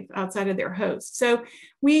survive outside of their host. So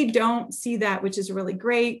we don't see that, which is really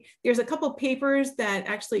great. There's a couple of papers that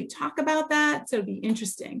actually talk about that. So it'd be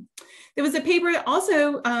interesting. There was a paper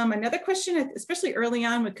also, another question, especially early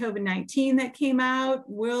on with COVID-19 that came out.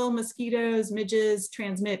 Will mosquitoes, midges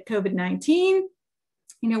transmit COVID-19?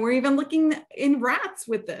 We're even looking in rats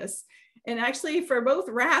with this. And actually for both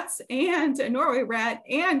rats and a Norway rat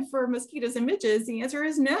and for mosquitoes and midges, the answer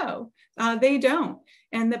is no, they don't.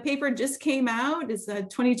 And the paper just came out, it's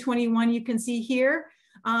 2021, you can see here.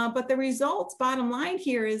 But the results, bottom line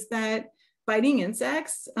here, is that biting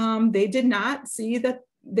insects, they did not see that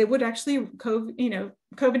they would actually,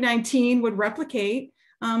 COVID-19 would replicate.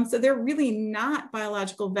 So they're really not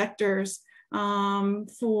biological vectors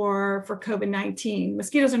for COVID-19.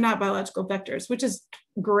 Mosquitoes are not biological vectors, which is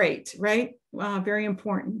great, right? Very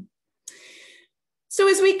important. So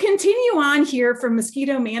as we continue on here for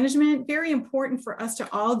mosquito management, very important for us to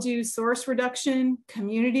all do source reduction,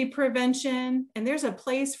 community prevention, and there's a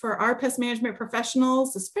place for our pest management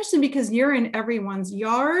professionals, especially because you're in everyone's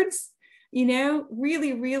yards,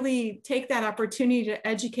 really, really take that opportunity to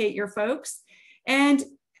educate your folks. And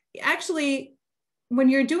actually, when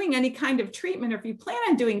you're doing any kind of treatment, or if you plan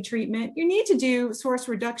on doing treatment, you need to do source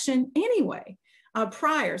reduction anyway,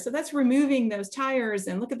 prior. So that's removing those tires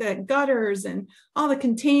and look at the gutters and all the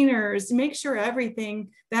containers, make sure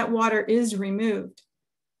everything, that water is removed.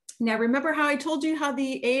 Now, remember how I told you how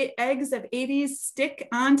the eggs of Aedes stick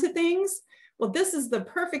onto things? Well, this is the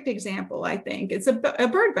perfect example, I think. It's a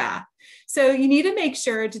bird bath. So you need to make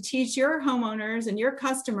sure to teach your homeowners and your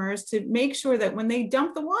customers to make sure that when they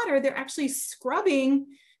dump the water, they're actually scrubbing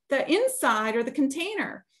the inside or the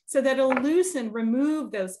container so that it'll loosen,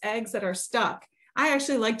 remove those eggs that are stuck. I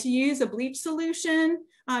actually like to use a bleach solution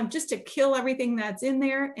just to kill everything that's in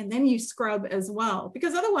there, and then you scrub as well.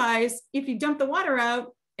 Because otherwise, if you dump the water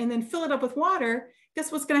out and then fill it up with water,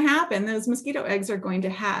 guess what's going to happen? Those mosquito eggs are going to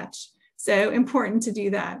hatch. So important to do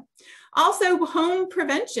that. Also, home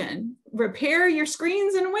prevention. Repair your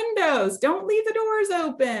screens and windows. Don't leave the doors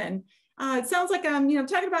open. It sounds like I'm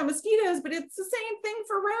talking about mosquitoes, but it's the same thing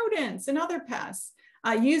for rodents and other pests.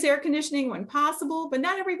 Use air conditioning when possible, but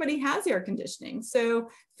not everybody has air conditioning.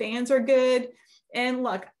 So fans are good. And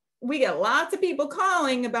look, we get lots of people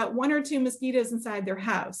calling about 1 or 2 mosquitoes inside their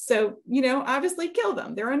house. So, obviously kill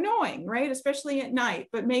them. They're annoying, right? Especially at night,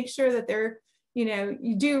 but make sure that they're,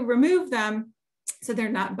 you do remove them so they're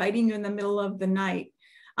not biting you in the middle of the night.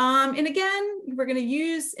 And again, we're going to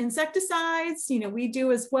use insecticides, we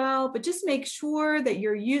do as well, but just make sure that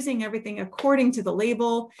you're using everything according to the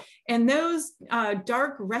label. And those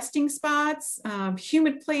dark resting spots,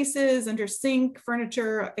 humid places under sink,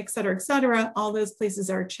 furniture, et cetera, all those places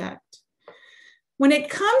are checked. When it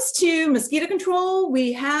comes to mosquito control,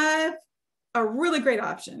 we have a really great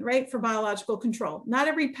option, right, for biological control. Not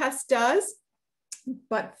every pest does,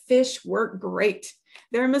 but fish work great.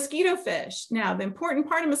 They're mosquito fish. Now, the important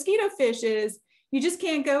part of mosquito fish is you just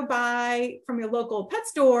can't go buy from your local pet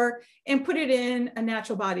store and put it in a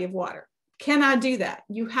natural body of water. Cannot do that.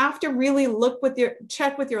 You have to really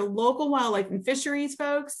check with your local wildlife and fisheries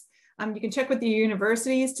folks. You can check with your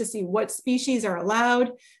universities to see what species are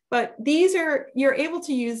allowed, but you're able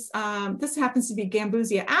to use, this happens to be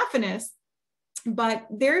Gambusia affinis, but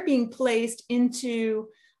they're being placed into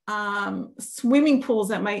swimming pools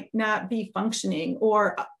that might not be functioning,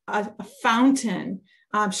 or a fountain,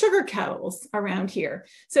 sugar kettles around here.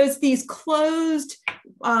 So it's these closed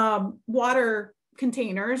water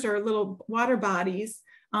containers or little water bodies,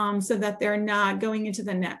 so that they're not going into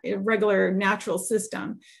the regular natural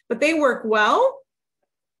system, but they work well.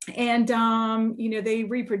 And, they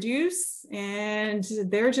reproduce, and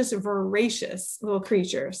they're just voracious little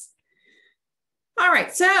creatures. All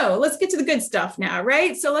right, so let's get to the good stuff now,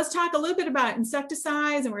 right? So let's talk a little bit about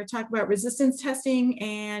insecticides, and we're going to talk about resistance testing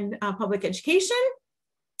and public education.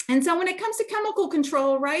 And so when it comes to chemical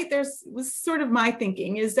control, right, was sort of my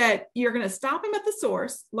thinking is that you're going to stop them at the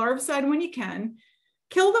source, larvicide when you can,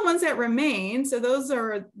 kill the ones that remain. So those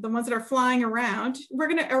are the ones that are flying around. We're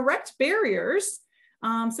going to erect barriers,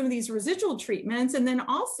 some of these residual treatments, and then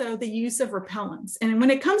also the use of repellents. And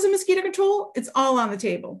when it comes to mosquito control, it's all on the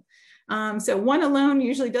table. So one alone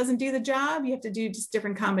usually doesn't do the job. You have to do just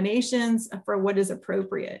different combinations for what is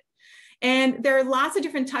appropriate. And there are lots of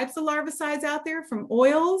different types of larvicides out there, from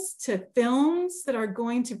oils to films that are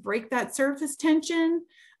going to break that surface tension,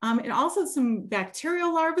 and also some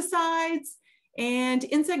bacterial larvicides and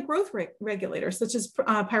insect growth regulators, such as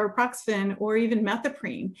pyriproxyfen or even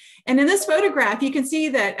methoprene. And in this photograph, you can see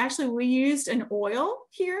that actually we used an oil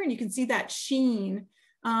here, and you can see that sheen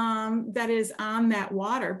that is on that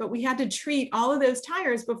water, but we had to treat all of those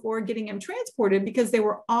tires before getting them transported because they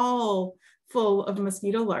were all full of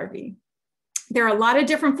mosquito larvae. There are a lot of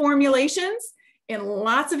different formulations and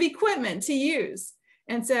lots of equipment to use.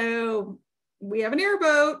 And so we have an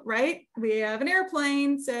airboat, right? We have an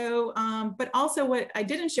airplane. So, but also what I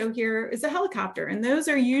didn't show here is a helicopter. And those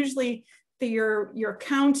are usually your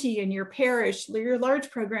county and your parish, your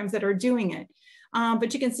large programs that are doing it.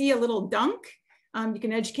 But you can see a little dunk. You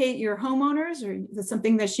can educate your homeowners, or that's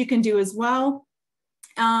something that you can do as well.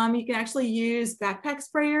 You can actually use backpack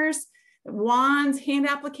sprayers, wands, hand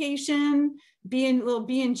application, little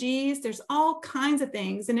B&Gs. There's all kinds of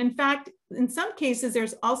things. And in fact, in some cases,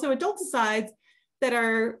 there's also adulticides that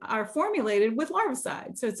are formulated with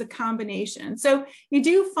larvicides. So it's a combination. So you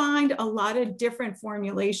do find a lot of different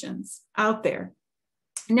formulations out there.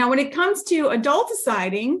 Now, when it comes to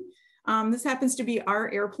adulticiding, this happens to be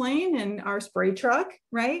our airplane and our spray truck,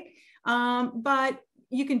 right? But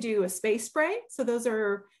you can do a space spray. So those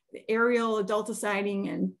are aerial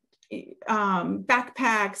adulticiding and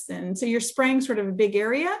backpacks. And so you're spraying sort of a big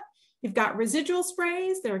area. You've got residual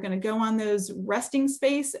sprays that are going to go on those resting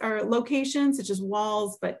space or locations, such as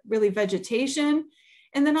walls, but really vegetation.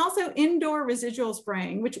 And then also indoor residual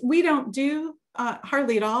spraying, which we don't do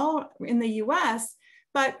hardly at all in the US.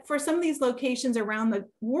 But for some of these locations around the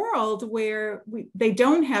world where they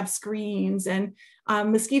don't have screens and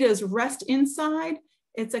mosquitoes rest inside,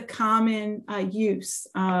 it's a common use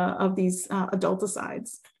of these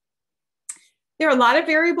adulticides. There are a lot of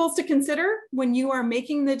variables to consider when you are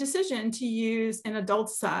making the decision to use an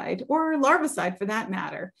adulticide or larvicide for that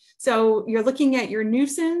matter. So you're looking at your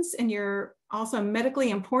nuisance and your also medically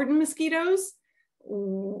important mosquitoes.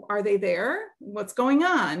 Are they there? What's going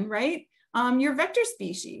on, right? Your vector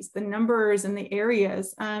species, the numbers and the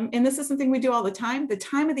areas. And this is something we do all the time. The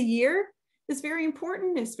time of the year is very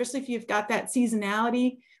important, especially if you've got that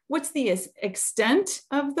seasonality. What's the extent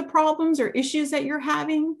of the problems or issues that you're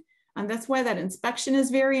having? And that's why that inspection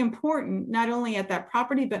is very important, not only at that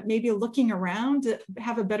property, but maybe looking around to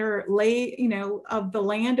have a better lay, of the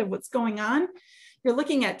land of what's going on. You're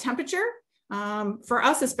looking at temperature. For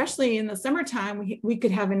us, especially in the summertime, we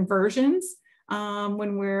could have inversions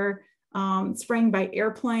when we're spraying by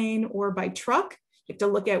airplane or by truck. You have to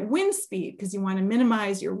look at wind speed because you want to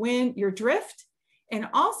minimize your wind, your drift, and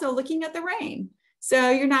also looking at the rain.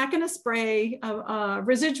 So you're not going to spray a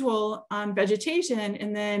residual on vegetation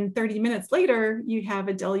and then 30 minutes later you have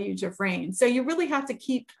a deluge of rain. So you really have to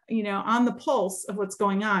keep, on the pulse of what's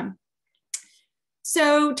going on.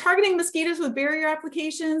 So targeting mosquitoes with barrier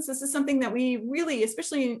applications, this is something that we really,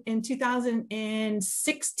 especially in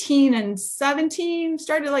 2016 and 17,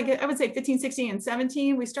 started, like I would say 15, 16, and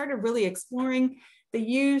 17, we started really exploring the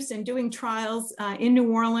use and doing trials in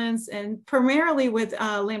New Orleans, and primarily with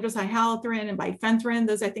lambda-cyhalothrin and bifenthrin.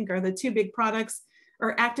 Those I think are the two big products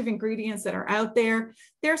or active ingredients that are out there.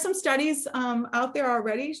 There are some studies out there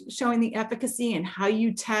already showing the efficacy and how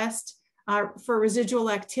you test for residual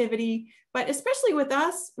activity. But especially with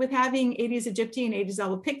us, with having Aedes aegypti and Aedes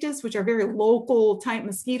albopictus, which are very local type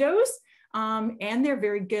mosquitoes, and they're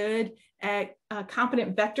very good at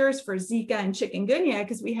competent vectors for Zika and chikungunya,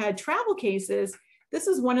 because we had travel cases. This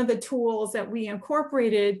is one of the tools that we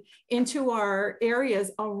incorporated into our areas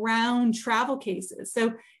around travel cases.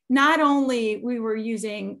 So not only we were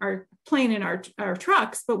using our plane in our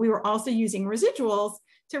trucks, but we were also using residuals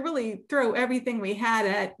to really throw everything we had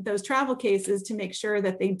at those travel cases to make sure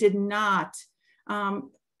that they did not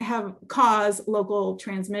cause local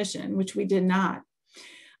transmission, which we did not.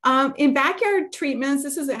 In backyard treatments,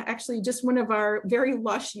 this is actually just one of our very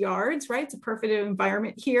lush yards, right? It's a perfect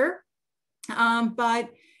environment here. But,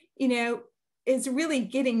 it's really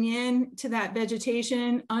getting into that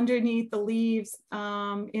vegetation underneath the leaves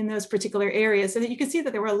in those particular areas, so that you can see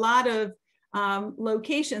that there were a lot of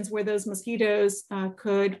locations where those mosquitoes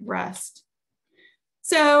could rest.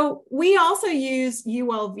 So we also use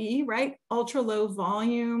ULV, right? Ultra low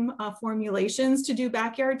volume formulations to do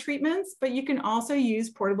backyard treatments, but you can also use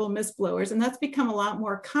portable mist blowers, and that's become a lot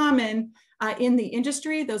more common in the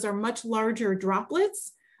industry. Those are much larger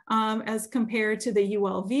droplets as compared to the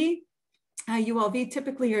ULV. ULV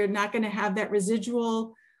typically are not going to have that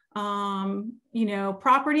residual,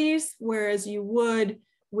 properties, whereas you would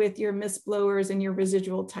with your mist blowers and your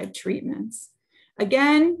residual type treatments.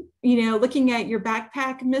 Again, looking at your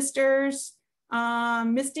backpack misters,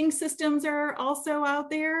 misting systems are also out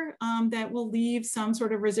there that will leave some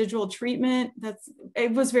sort of residual treatment.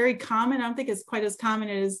 It was very common. I don't think it's quite as common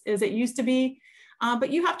as it used to be, but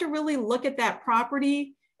you have to really look at that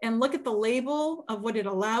property and look at the label of what it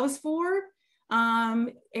allows for.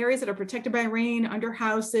 Areas that are protected by rain, under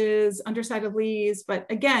houses, underside of leaves, but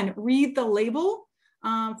again, read the label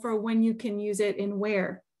for when you can use it and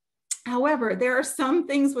where. However, there are some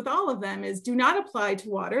things with all of them is do not apply to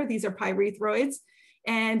water. These are pyrethroids,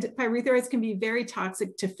 and pyrethroids can be very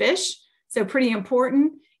toxic to fish, so pretty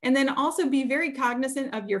important. And then also be very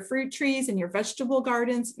cognizant of your fruit trees and your vegetable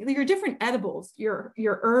gardens, your different edibles, your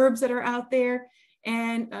herbs that are out there.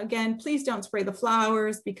 And again, please don't spray the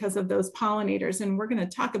flowers because of those pollinators. And we're going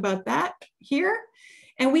to talk about that here.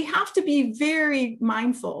 And we have to be very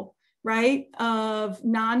mindful, right, of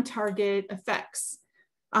non-target effects.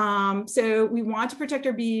 So we want to protect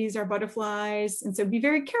our bees, our butterflies. And so be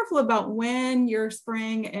very careful about when you're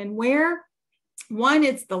spraying and where. One,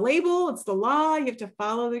 it's the label, it's the law. You have to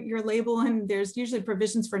follow your label, and there's usually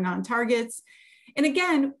provisions for non-targets. And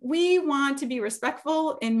again, we want to be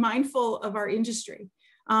respectful and mindful of our industry.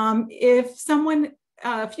 If someone,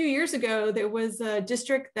 a few years ago, there was a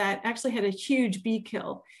district that actually had a huge bee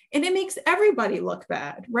kill, and it makes everybody look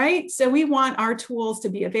bad, right? So we want our tools to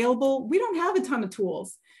be available. We don't have a ton of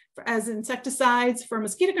tools as insecticides for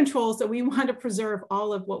mosquito control, so we want to preserve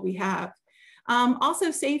all of what we have.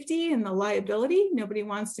 Also safety and the liability. Nobody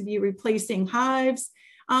wants to be replacing hives.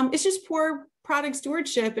 It's just poor product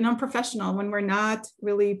stewardship and unprofessional when we're not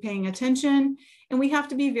really paying attention. And we have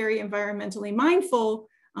to be very environmentally mindful,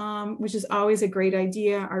 which is always a great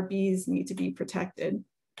idea. Our bees need to be protected.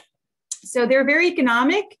 So they're very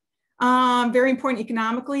economic, very important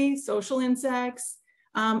economically, social insects.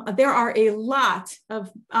 There are a lot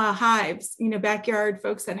of hives, backyard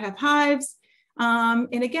folks that have hives.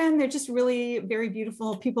 And again, they're just really very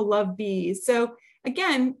beautiful. People love bees. So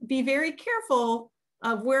again, be very careful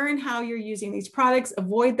of where and how you're using these products.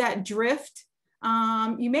 Avoid that drift.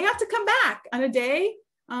 You may have to come back on a day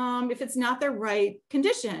if it's not the right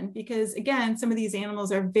condition, because again, some of these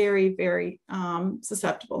animals are very, very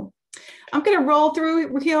susceptible. I'm going to roll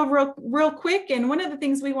through here real quick. And one of the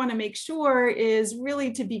things we want to make sure is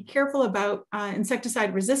really to be careful about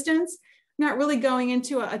insecticide resistance. Not really going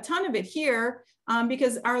into a ton of it here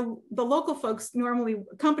because the local folks, normally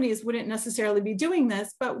companies wouldn't necessarily be doing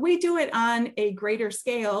this, but we do it on a greater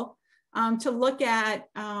scale to look at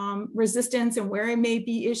resistance and where it may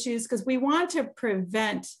be issues, because we want to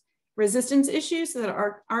prevent resistance issues so that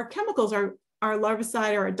our chemicals, our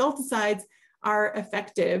larvicide or adulticides, are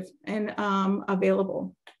effective and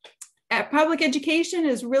available. public education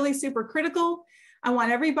is really super critical. I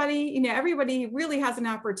want everybody, everybody really has an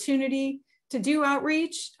opportunity to do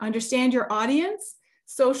outreach, understand your audience.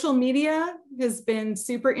 Social media has been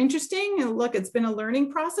super interesting. And look, it's been a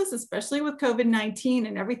learning process, especially with COVID-19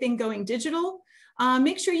 and everything going digital.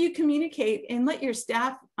 Make sure you communicate and let your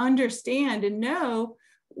staff understand and know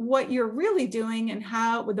what you're really doing and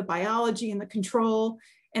how with the biology and the control.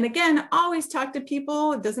 And again, always talk to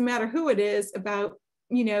people, it doesn't matter who it is, about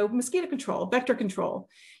mosquito control, vector control.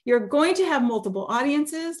 You're going to have multiple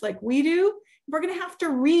audiences like we do. We're going to have to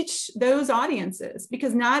reach those audiences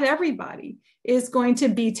because not everybody is going to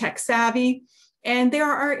be tech savvy. And there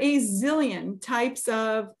are a zillion types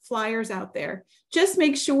of flyers out there. Just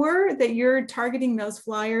make sure that you're targeting those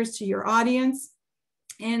flyers to your audience.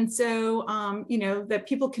 And so, that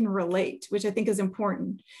people can relate, which I think is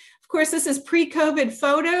important. Of course, this is pre-COVID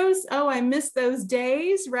photos. Oh, I miss those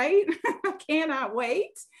days, right? Cannot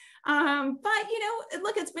wait. But,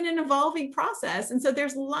 look, it's been an evolving process. And so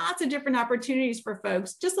there's lots of different opportunities for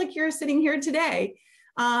folks, just like you're sitting here today,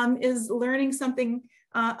 is learning something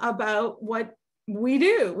about what we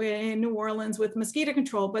do in New Orleans with mosquito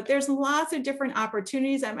control. But there's lots of different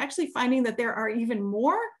opportunities. I'm actually finding that there are even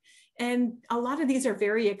more. And a lot of these are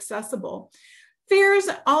very accessible. Fairs,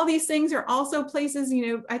 all these things are also places,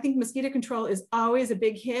 I think mosquito control is always a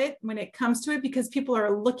big hit when it comes to it because people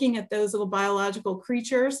are looking at those little biological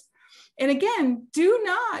creatures. And again, do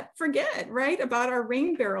not forget, right, about our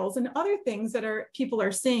rain barrels and other things that people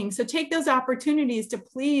are seeing. So take those opportunities to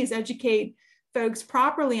please educate folks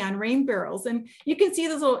properly on rain barrels. And you can see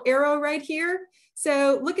this little arrow right here.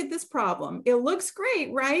 So look at this problem. It looks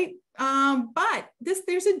great, right? But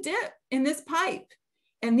there's a dip in this pipe.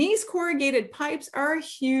 And these corrugated pipes are a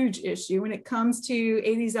huge issue when it comes to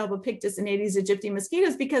Aedes albopictus and Aedes aegypti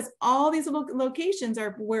mosquitoes because all these little locations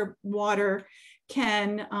are where water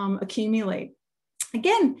can accumulate.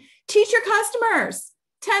 Again, teach your customers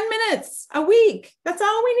 10 minutes a week. That's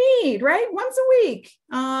all we need, right? Once a week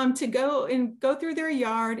to go through their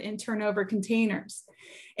yard and turn over containers.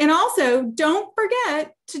 And also, don't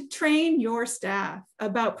forget to train your staff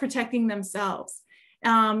about protecting themselves.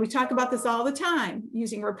 We talk about this all the time,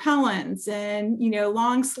 using repellents and,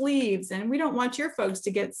 long sleeves, and we don't want your folks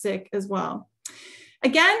to get sick as well.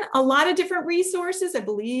 Again, a lot of different resources. I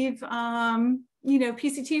believe,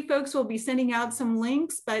 PCT folks will be sending out some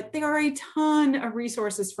links, but there are a ton of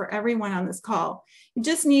resources for everyone on this call. You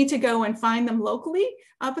just need to go and find them locally,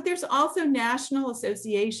 but there's also national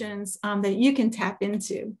associations that you can tap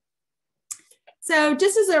into. So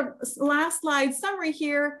just as a last slide summary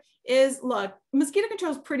here is, look, mosquito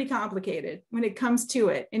control is pretty complicated when it comes to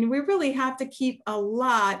it. And we really have to keep a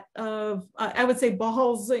lot of, I would say,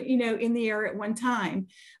 balls, in the air at one time.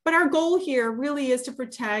 But our goal here really is to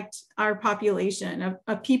protect our population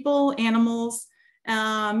of people, animals.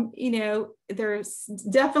 There's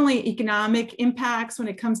definitely economic impacts when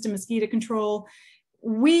it comes to mosquito control.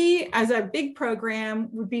 We, as a big program,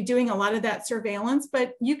 would be doing a lot of that surveillance,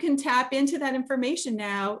 but you can tap into that information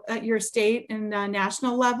now at your state and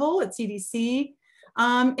national level at CDC.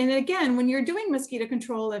 And again, when you're doing mosquito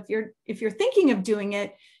control, if you're thinking of doing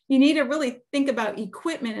it, you need to really think about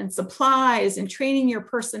equipment and supplies and training your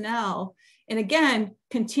personnel. And again,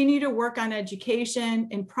 continue to work on education,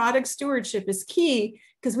 and product stewardship is key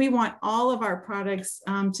because we want all of our products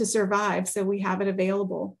to survive, so we have it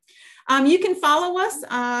available. You can follow us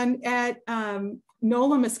at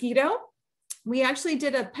NOLA Mosquito. We actually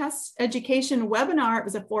did a pest education webinar. It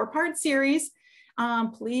was a 4-part series.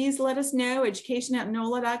 Please let us know,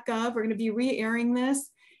 education@nola.gov. We're going to be re-airing this.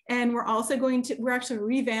 And we're also we're actually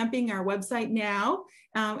revamping our website now.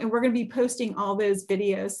 And we're going to be posting all those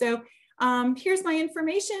videos. So here's my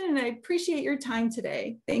information, and I appreciate your time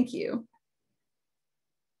today. Thank you.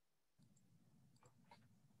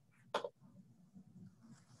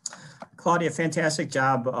 Claudia, fantastic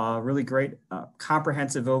job. Really great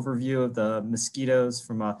comprehensive overview of the mosquitoes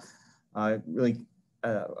from a really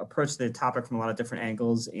approach to the topic from a lot of different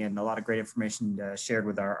angles, and a lot of great information shared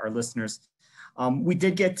with our listeners. We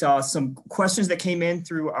did get some questions that came in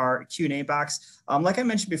through our Q&A box. Like I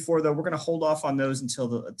mentioned before, though, we're going to hold off on those until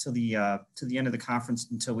the end of the conference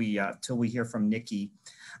until we hear from Nicky.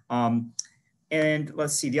 And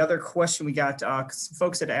let's see, the other question we got, some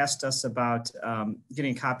folks had asked us about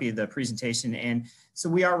getting a copy of the presentation. And so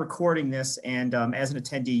we are recording this, and as an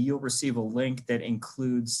attendee, you'll receive a link that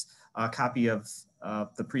includes a copy of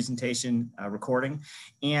the presentation recording.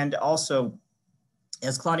 And also,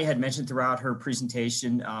 as Claudia had mentioned throughout her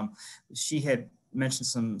presentation, she had mentioned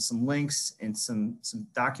some links and some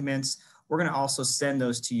documents. we're going to also send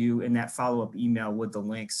those to you in that follow-up email with the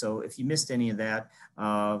link. So if you missed any of that,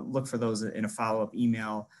 look for those in a follow-up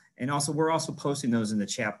email. And also, we're also posting those in the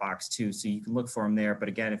chat box too, so you can look for them there. But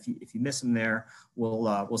again, if you miss them there,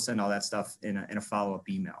 we'll send all that stuff in a follow-up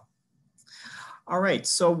email. All right,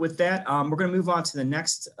 so with that, we're going to move on to the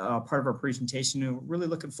next part of our presentation. And we're really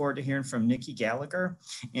looking forward to hearing from Nicky Gallagher.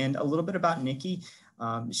 And a little bit about Nicky.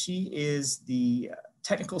 She is the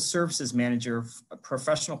Technical Services Manager of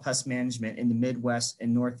Professional Pest Management in the Midwest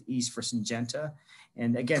and Northeast for Syngenta.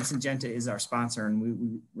 And again, Syngenta is our sponsor, and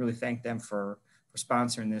we really thank them for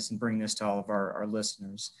sponsoring this and bringing this to all of our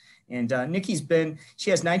listeners. And she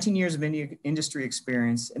has 19 years of industry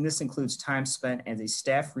experience, and this includes time spent as a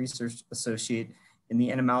staff research associate in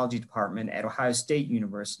the entomology department at Ohio State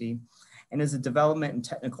University, and as a development and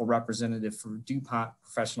technical representative for DuPont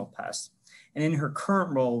Professional Pest. And in her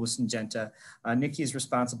current role with Syngenta, Nicky is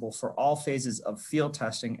responsible for all phases of field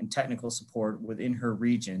testing and technical support within her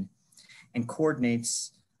region, and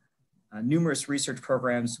coordinates numerous research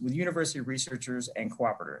programs with university researchers and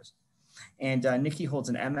cooperators. And Nicky holds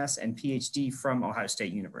an MS and PhD from Ohio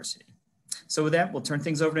State University. So with that, we'll turn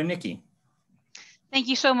things over to Nicky. Thank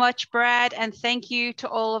you so much, Brad, and thank you to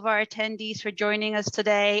all of our attendees for joining us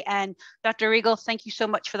today. And Dr. Riegel, thank you so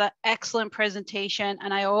much for that excellent presentation.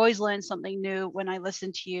 And I always learn something new when I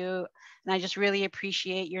listen to you. And I just really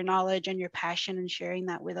appreciate your knowledge and your passion in sharing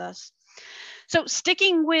that with us. So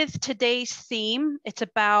sticking with today's theme, it's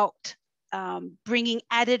about bringing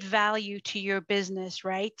added value to your business,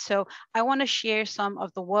 right? So I want to share some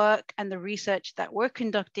of the work and the research that we're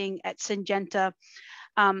conducting at Syngenta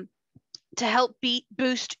to help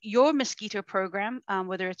boost your mosquito program,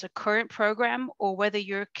 whether it's a current program or whether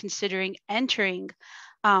you're considering entering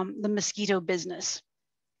the mosquito business.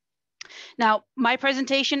 Now, my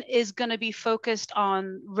presentation is going to be focused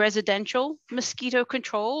on residential mosquito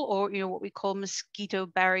control, or what we call mosquito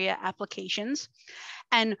barrier applications.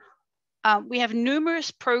 And we have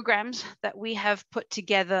numerous programs that we have put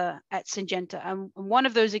together at Syngenta. And one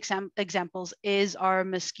of those examples is our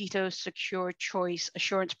Mosquito SecureChoice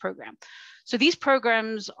assurance program. So these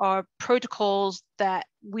programs are protocols that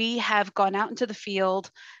we have gone out into the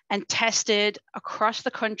field and tested across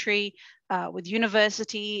the country with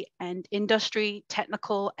university and industry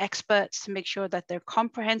technical experts to make sure that they're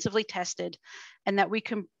comprehensively tested and that we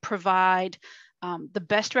can provide the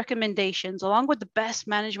best recommendations along with the best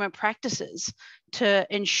management practices to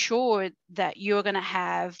ensure that you're going to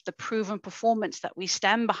have the proven performance that we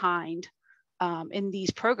stand behind in these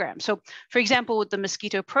programs. So for example, with the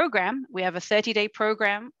mosquito program, we have a 30-day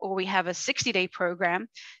program or we have a 60-day program.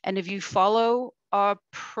 And if you follow our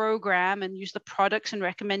program and use the products and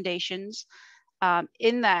recommendations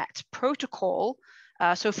in that protocol,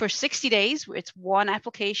 so for 60 days, it's one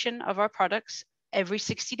application of our products every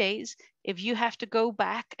 60 days. If you have to go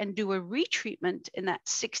back and do a retreatment in that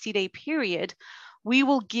 60-day period, we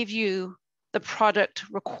will give you the product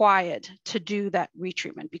required to do that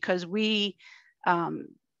retreatment because we can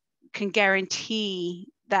guarantee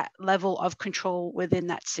that level of control within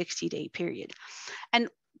that 60-day period. And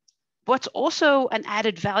what's also an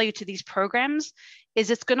added value to these programs is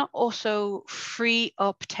it's going to also free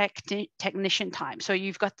up technician time. So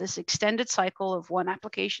you've got this extended cycle of one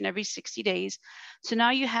application every 60 days. So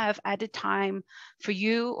now you have added time for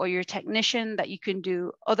you or your technician that you can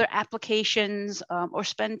do other applications or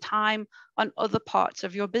spend time on other parts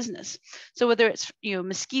of your business. So whether it's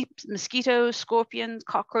mosquitoes, scorpions,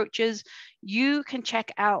 cockroaches, you can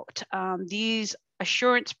check out these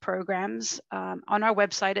assurance programs on our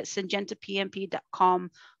website at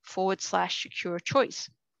syngentapmp.com/SecureChoice.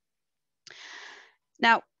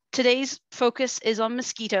 Now, today's focus is on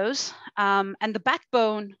mosquitoes, and the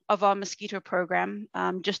backbone of our mosquito program,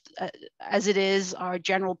 just as it is our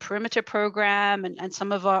general perimeter program and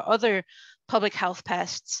some of our other public health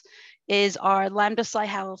pests, is our lambda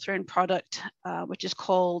cyhalothrin product, which is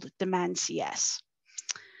called Demand CS.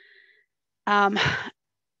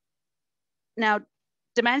 Now,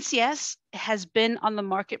 Demand CS has been on the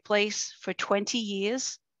marketplace for 20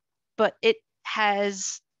 years, but it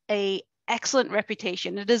has an excellent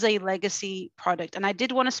reputation. It is a legacy product. And I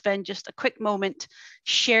did want to spend just a quick moment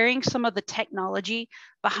sharing some of the technology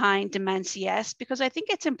behind Demand CS, because I think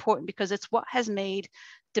it's important because it's what has made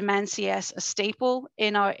Demand CS a staple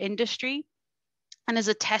in our industry and is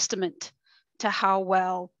a testament to how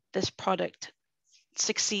well this product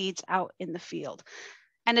succeeds out in the field.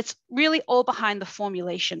 And it's really all behind the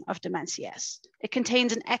formulation of Demand CS. It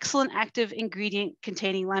contains an excellent active ingredient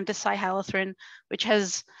containing lambda cyhalothrin, which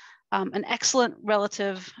has an excellent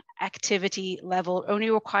relative activity level,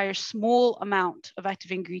 only requires small amount of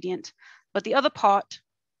active ingredient. But the other part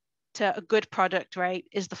to a good product, right,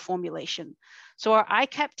 is the formulation. So our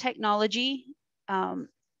iCAP technology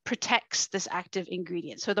protects this active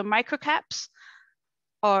ingredient. So the microcaps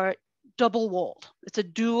are double walled. It's a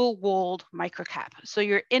dual walled microcap. So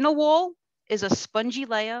your inner wall is a spongy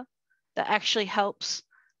layer that actually helps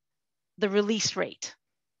the release rate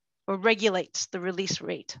or regulates the release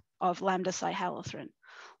rate of lambda-cyhalothrin,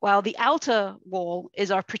 while the outer wall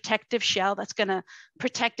is our protective shell that's going to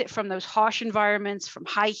protect it from those harsh environments, from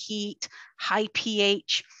high heat, high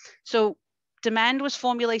pH. So Demand was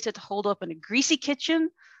formulated to hold up in a greasy kitchen,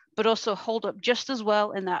 but also hold up just as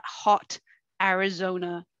well in that hot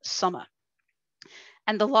Arizona summer.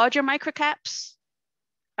 And the larger microcaps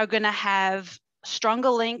are going to have stronger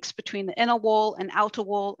links between the inner wall and outer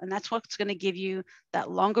wall, and that's what's going to give you that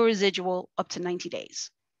longer residual up to 90 days.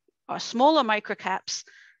 Our smaller microcaps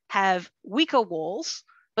have weaker walls,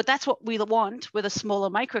 but that's what we want with a smaller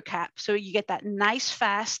microcap. So you get that nice,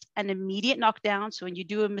 fast, and immediate knockdown. So when you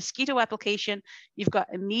do a mosquito application, you've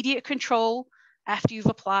got immediate control after you've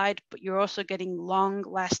applied, but you're also getting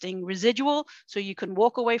long-lasting residual, so you can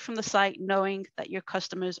walk away from the site knowing that your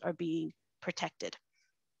customers are being protected.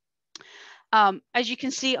 As you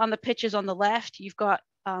can see on the pictures on the left, you've got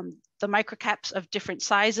the microcaps of different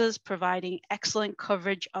sizes, providing excellent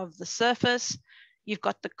coverage of the surface. You've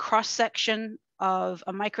got the cross-section of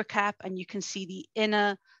a microcap, and you can see the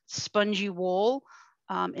inner spongy wall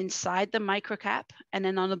inside the microcap. And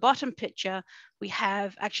then on the bottom picture, we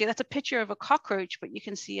have, actually that's a picture of a cockroach, but you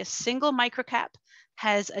can see a single microcap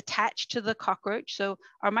has attached to the cockroach. So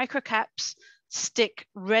our microcaps stick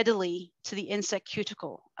readily to the insect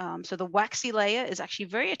cuticle. So the waxy layer is actually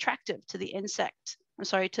very attractive to the insect,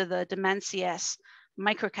 to the Demand-CS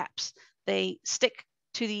microcaps. They stick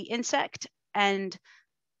to the insect, and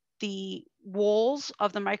the walls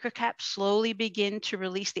of the microcap slowly begin to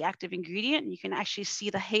release the active ingredient. You can actually see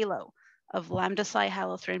the halo of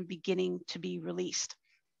lambda-cyhalothrin beginning to be released.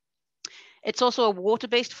 It's also a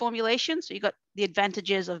water-based formulation, so you got the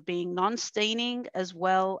advantages of being non-staining as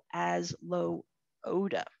well as low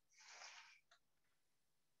odor.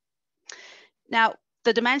 Now,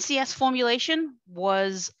 the Demand-CS formulation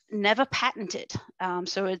was never patented.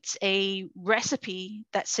 So it's a recipe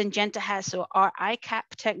that Syngenta has. So our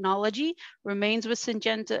iCAP technology remains with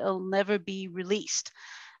Syngenta. It'll never be released.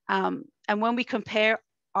 And when we compare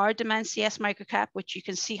our Demand-CS microcap, which you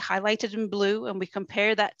can see highlighted in blue, and we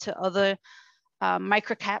compare that to other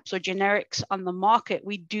microcaps or generics on the market,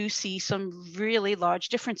 we do see some really large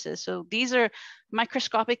differences. So these are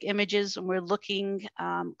microscopic images, and we're looking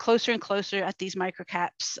closer and closer at these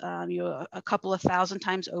microcaps, a couple of thousand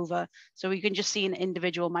times over. So we can just see an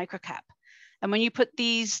individual microcap. And when you put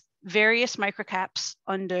these various microcaps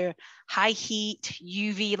under high heat,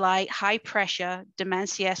 UV light, high pressure,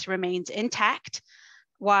 Demand-CS remains intact,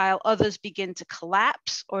 while others begin to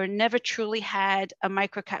collapse or never truly had a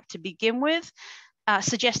microcap to begin with,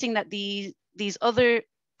 suggesting that these other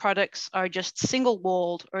products are just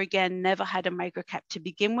single-walled, or again, never had a microcap to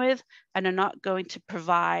begin with, and are not going to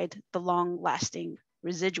provide the long-lasting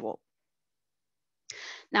residual.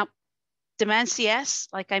 Now, Demand-CS,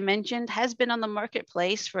 like I mentioned, has been on the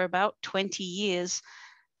marketplace for about 20 years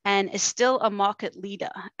and is still a market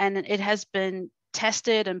leader, and it has been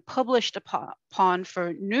tested and published upon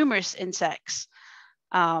for numerous insects.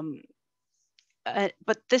 But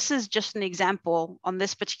this is just an example on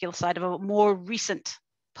this particular side of a more recent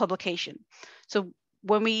publication. So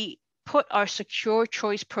when we put our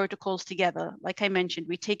SecureChoice protocols together, like I mentioned,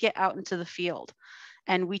 we take it out into the field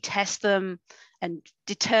and we test them and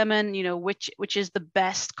determine, which is the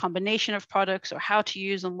best combination of products or how to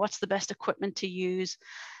use them, what's the best equipment to use.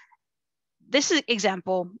 This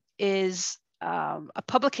example is a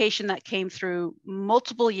publication that came through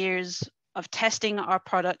multiple years of testing our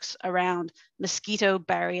products around mosquito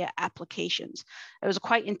barrier applications. It was a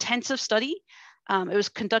quite intensive study. It was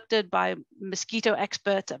conducted by mosquito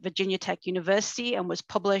experts at Virginia Tech University and was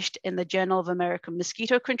published in the Journal of American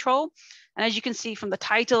Mosquito Control. And as you can see from the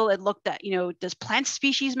title, it looked at, does plant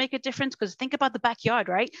species make a difference? Because think about the backyard,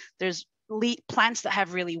 right? There's plants that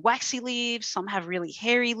have really waxy leaves, some have really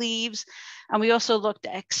hairy leaves. And we also looked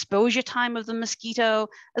at exposure time of the mosquito,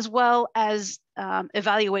 as well as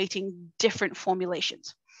evaluating different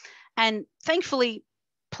formulations. And thankfully,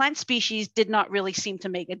 plant species did not really seem to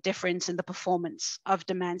make a difference in the performance of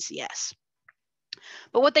Demand-CS.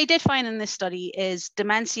 But what they did find in this study is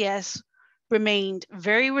Demand-CS remained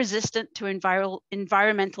very resistant to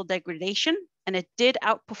environmental degradation, and it did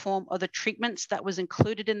outperform other treatments that was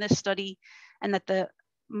included in this study, and that the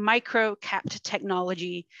microcapped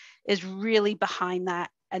technology is really behind that,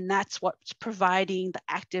 and that's what's providing the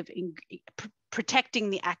protecting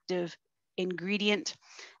the active ingredient.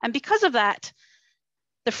 And because of that,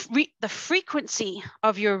 the frequency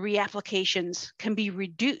of your reapplications can be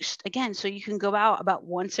reduced again. So you can go out about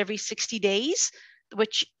once every 60 days,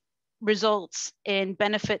 which results in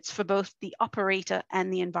benefits for both the operator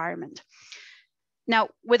and the environment. Now,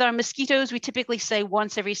 with our mosquitoes, we typically say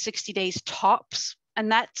once every 60 days tops,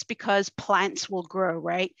 and that's because plants will grow,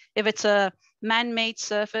 right? If it's a man-made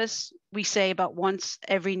surface, we say about once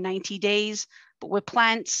every 90 days. But with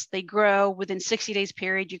plants, they grow within 60 days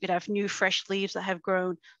period. You could have new fresh leaves that have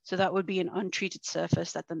grown. So that would be an untreated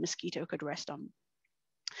surface that the mosquito could rest on.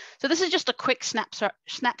 So this is just a quick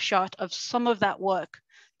snapshot of some of that work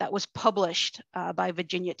that was published by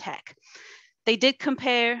Virginia Tech. They did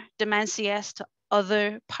compare Demand CS to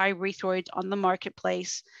other pyrethroids on the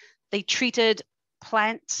marketplace. They treated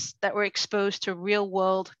plants that were exposed to real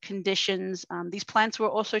world conditions. These plants were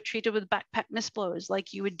also treated with backpack mist blowers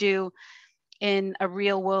like you would do in a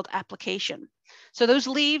real world application. So those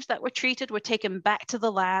leaves that were treated were taken back to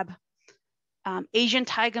the lab. Asian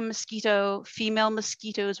tiger mosquito, female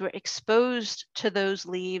mosquitoes were exposed to those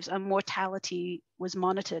leaves and mortality was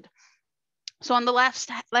monitored. So on the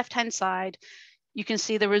left-hand side, you can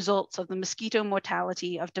see the results of the mosquito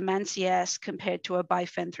mortality of Demand CS compared to a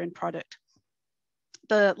bifenthrin product.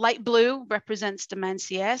 The light blue represents Demand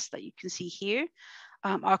CS that you can see here.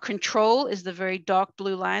 Our control is the very dark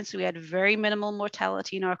blue line, so we had very minimal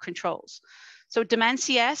mortality in our controls. So Demand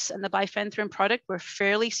CS and the bifenthrin product were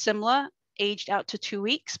fairly similar, aged out to 2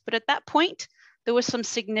 weeks, but at that point, there were some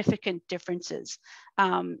significant differences.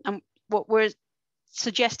 And what we're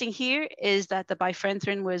suggesting here is that the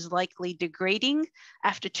bifenthrin was likely degrading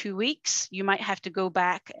after 2 weeks. You might have to go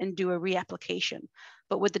back and do a reapplication.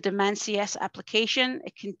 But with the Demand CS application,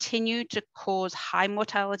 it continued to cause high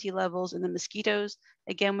mortality levels in the mosquitoes,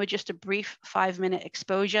 again, with just a brief 5-minute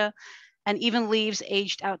exposure. And even leaves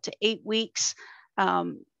aged out to 8 weeks,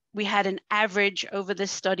 we had an average over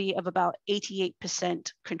this study of about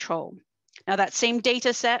 88% control. Now that same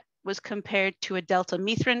data set was compared to a delta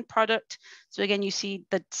methrin product. So again, you see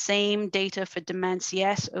the same data for Demand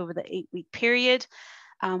CS over the 8-week period.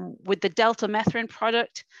 With the delta methrin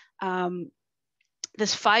product,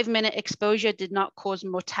 this 5-minute exposure did not cause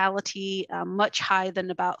mortality much higher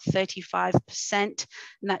than about 35%. And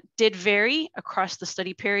that did vary across the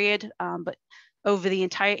study period, but over the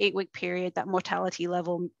entire 8-week period, that mortality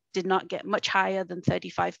level did not get much higher than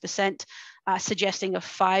 35%, suggesting a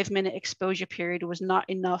 5-minute exposure period was not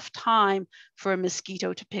enough time for a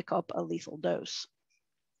mosquito to pick up a lethal dose.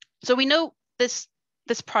 So we know this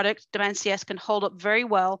product, Demand CS, can hold up very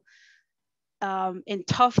well in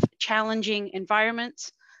tough, challenging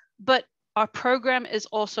environments, but our program is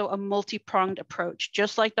also a multi-pronged approach.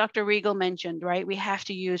 Just like Dr. Riegel mentioned, right? We have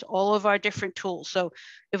to use all of our different tools. So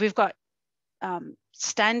if we've got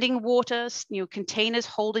standing water, containers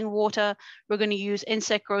holding water, we're going to use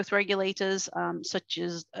insect growth regulators such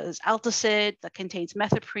as adulticide that contains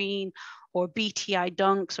methoprene, or BTI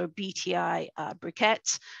dunks or BTI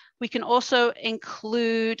briquettes. We can also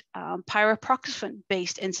include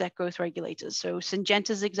pyroproxyfen-based insect growth regulators. So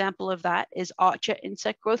Syngenta's example of that is Archer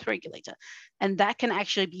insect growth regulator. And that can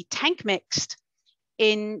actually be tank mixed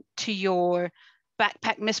into your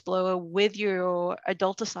backpack mist blower with your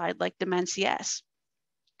adulticide like Demand CS.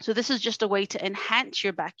 So this is just a way to enhance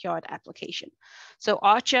your backyard application. So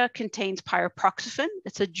Archer contains pyroproxyfen.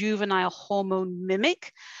 It's a juvenile hormone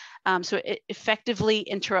mimic. So it effectively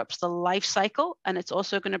interrupts the life cycle, and it's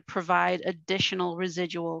also going to provide additional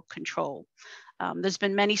residual control. There's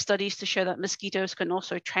been many studies to show that mosquitoes can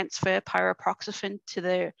also transfer pyroproxyfen to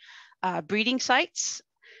their breeding sites.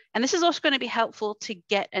 And this is also going to be helpful to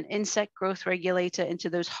get an insect growth regulator into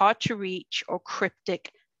those hard to reach or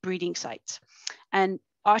cryptic breeding sites. And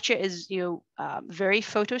Archer is very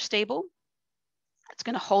photostable. It's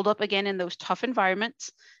going to hold up again in those tough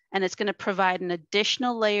environments, and it's going to provide an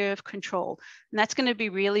additional layer of control. And that's going to be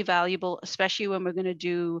really valuable, especially when we're going to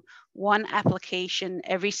do one application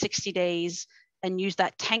every 60 days and use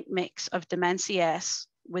that tank mix of Demand CS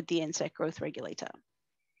with the insect growth regulator.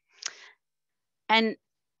 And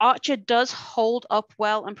Archer does hold up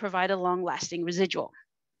well and provide a long-lasting residual.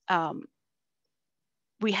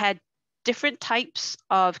 We had different types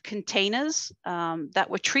of containers that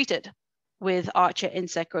were treated with Archer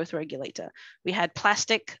insect growth regulator. We had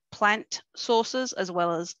plastic plant sources as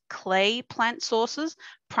well as clay plant sources,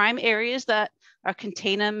 prime areas that our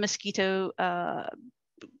container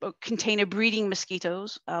breeding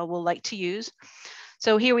mosquitoes will like to use.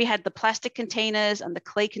 So here we had the plastic containers and the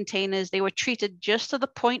clay containers. They were treated just to the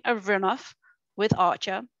point of runoff with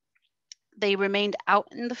Archer. They remained out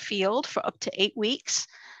in the field for up to 8 weeks.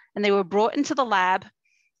 And they were brought into the lab,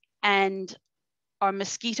 and our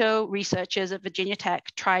mosquito researchers at Virginia Tech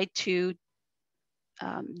tried to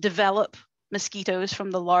develop mosquitoes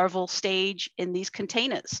from the larval stage in these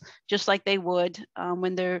containers, just like they would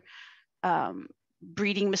when they're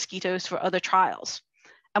breeding mosquitoes for other trials.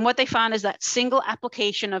 And what they found is that single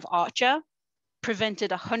application of Archer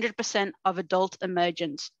prevented 100% of adult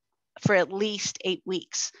emergence for at least 8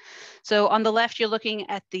 weeks. So on the left, you're looking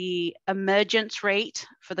at the emergence rate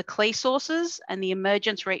for the clay sources and the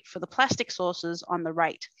emergence rate for the plastic sources on the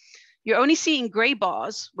right. You're only seeing gray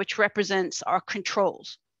bars, which represents our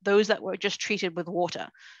controls, those that were just treated with water.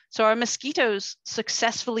 So our mosquitoes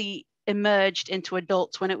successfully emerged into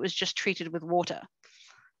adults when it was just treated with water.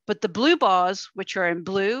 But the blue bars, which are in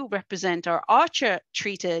blue, represent our Archer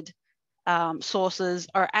treated sources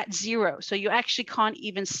are at 0. So you actually can't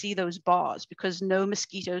even see those bars because no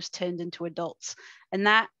mosquitoes turned into adults. And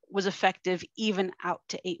that was effective even out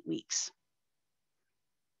to 8 weeks.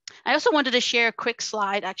 I also wanted to share a quick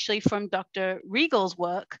slide actually from Dr. Regal's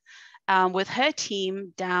work with her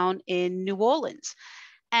team down in New Orleans.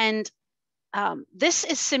 And this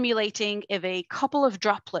is simulating if a couple of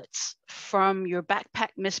droplets from your backpack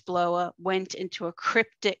mist blower went into a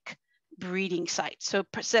cryptic breeding site. So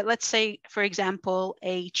let's say, for example,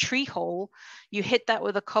 a tree hole, you hit that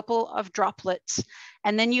with a couple of droplets,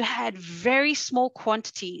 and then you had very small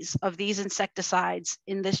quantities of these insecticides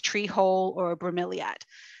in this tree hole or a bromeliad.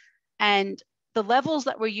 And the levels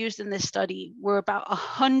that were used in this study were about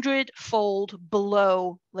 100-fold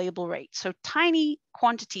below label rate. So tiny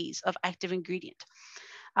quantities of active ingredient.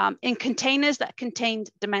 In containers that contained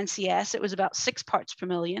Demansias, it was about 6 parts per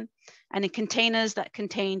million. And in containers that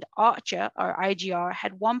contained Archer or IGR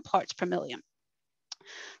had 1 parts per million.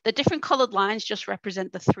 The different colored lines just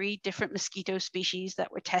represent the 3 different mosquito species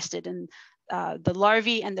that were tested, and the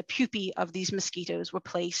larvae and the pupae of these mosquitoes were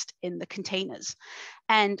placed in the containers.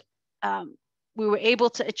 And we were able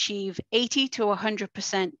to achieve 80 to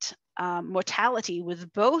 100% mortality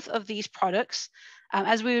with both of these products.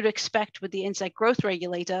 As we would expect with the insect growth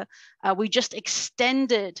regulator, we just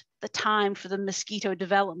extended the time for the mosquito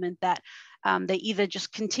development that they either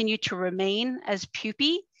just continued to remain as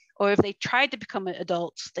pupae, or if they tried to become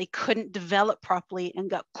adults, they couldn't develop properly and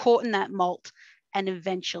got caught in that molt and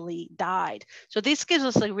eventually died. So this gives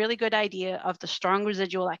us a really good idea of the strong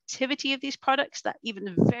residual activity of these products, that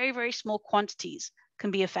even very, very small quantities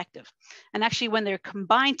can be effective. And actually, when they're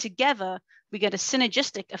combined together, we get a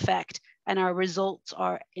synergistic effect and our results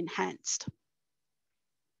are enhanced.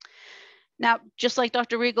 Now, just like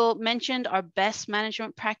Dr. Regal mentioned, our best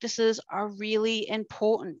management practices are really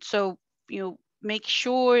important. So, make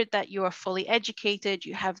sure that you are fully educated,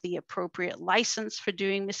 you have the appropriate license for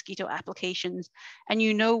doing mosquito applications, and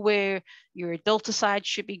you know where your adulticides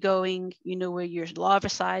should be going, you know where your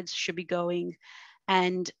larvicides should be going.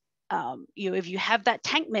 And if you have that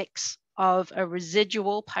tank mix of a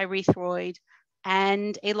residual pyrethroid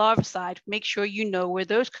and a larvicide, make sure you know where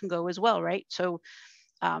those can go as well, right? So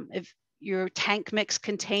if your tank mix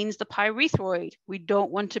contains the pyrethroid, we don't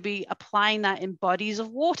want to be applying that in bodies of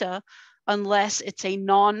water unless it's a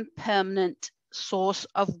non-permanent source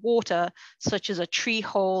of water, such as a tree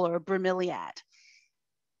hole or a bromeliad.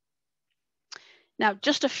 Now,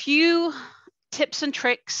 just a few tips and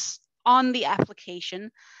tricks on the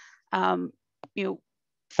application.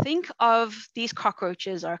 Think of these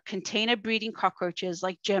cockroaches are container breeding cockroaches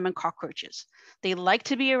like German cockroaches. They like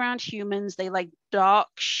to be around humans. They like dark,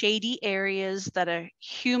 shady areas that are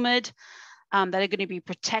humid, that are going to be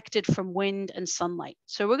protected from wind and sunlight.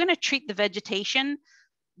 So we're going to treat the vegetation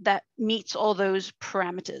that meets all those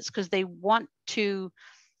parameters, because they want to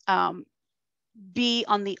be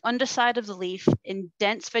on the underside of the leaf in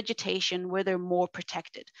dense vegetation where they're more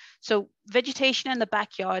protected. So vegetation in the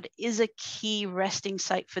backyard is a key resting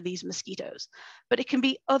site for these mosquitoes, but it can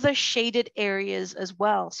be other shaded areas as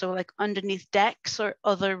well. So like underneath decks or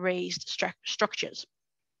other raised structures.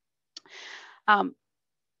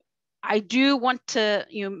 I do want to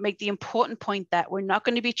make the important point that we're not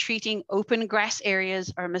going to be treating open grass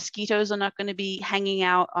areas. Our mosquitoes are not going to be hanging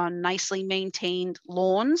out on nicely maintained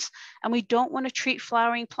lawns. And we don't want to treat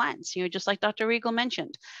flowering plants, just like Dr. Regal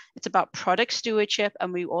mentioned. It's about product stewardship,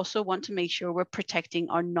 and we also want to make sure we're protecting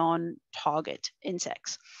our non-target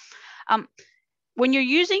insects. When you're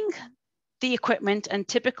using the equipment, and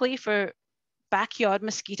typically for backyard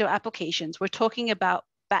mosquito applications, we're talking about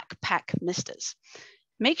backpack misters.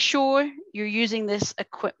 Make sure you're using this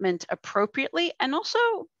equipment appropriately, and also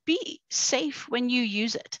be safe when you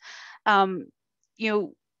use it.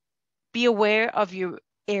 Be aware of your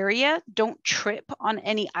area. Don't trip on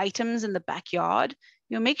any items in the backyard.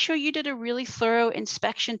 make sure you did a really thorough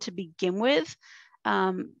inspection to begin with,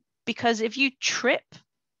 because if you trip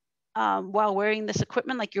while wearing this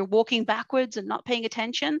equipment, like you're walking backwards and not paying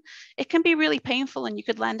attention, it can be really painful and you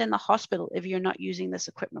could land in the hospital if you're not using this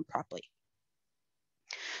equipment properly.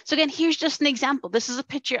 So again, here's just an example. This is a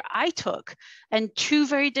picture I took in 2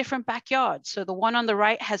 very different backyards. So the one on the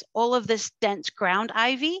right has all of this dense ground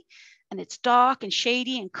ivy, and it's dark and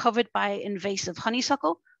shady and covered by invasive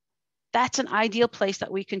honeysuckle. That's an ideal place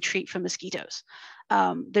that we can treat for mosquitoes.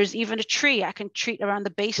 There's even a tree. I can treat around the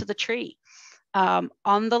base of the tree. On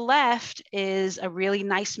the left is a really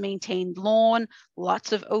nice maintained lawn,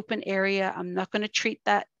 lots of open area. I'm not going to treat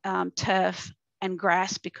that turf and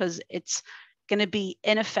grass because it's going to be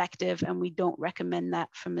ineffective, and we don't recommend that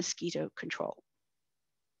for mosquito control.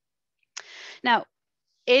 Now,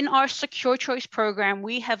 in our SecureChoice program,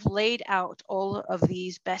 we have laid out all of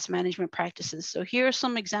these best management practices. So here are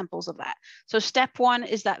some examples of that. So step 1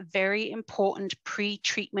 is that very important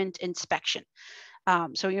pre-treatment inspection.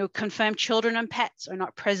 So, confirm children and pets are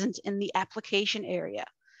not present in the application area.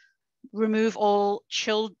 Remove all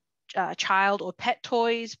child or pet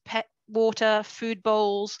toys, pet water, food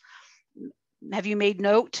bowls. Have you made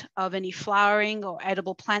note of any flowering or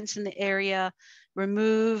edible plants in the area?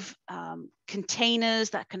 Remove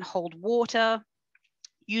containers that can hold water.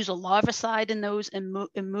 Use a larvicide in those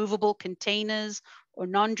immovable containers or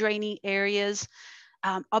non-draining areas.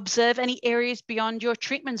 Observe any areas beyond your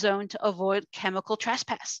treatment zone to avoid chemical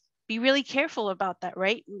trespass. Be really careful about that,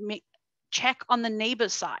 right? Check on the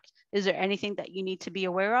neighbor's side. Is there anything that you need to be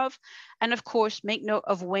aware of? And of course, make note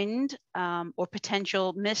of wind or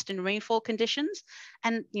potential mist and rainfall conditions.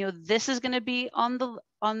 And this is going to be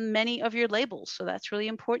on many of your labels, so that's really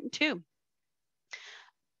important too.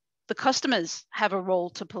 The customers have a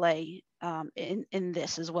role to play in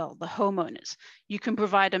this as well, the homeowners. You can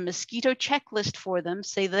provide a mosquito checklist for them,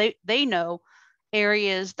 say they know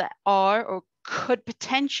areas that are or could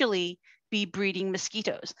potentially be breeding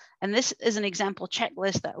mosquitoes. And this is an example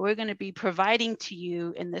checklist that we're going to be providing to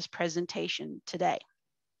you in this presentation today.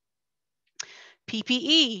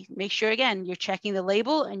 PPE, make sure again, you're checking the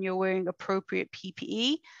label and you're wearing appropriate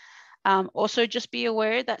PPE. Also, just be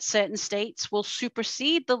aware that certain states will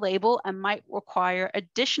supersede the label and might require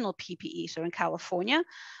additional PPE. So in California,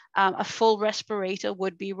 a full respirator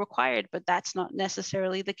would be required, but that's not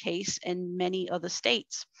necessarily the case in many other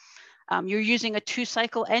states. You're using a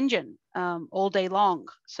 2-cycle engine all day long,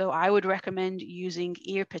 so I would recommend using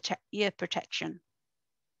ear protection.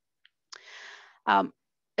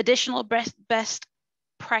 Additional best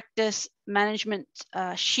practice management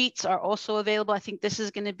sheets are also available. I think this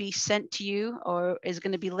is going to be sent to you or is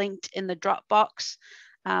going to be linked in the Dropbox.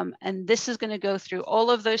 And this is going to go through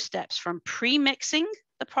all of those steps from pre-mixing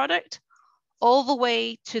the product all the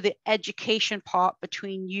way to the education part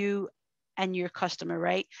between you and your customer,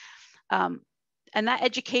 right? And that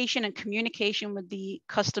education and communication with the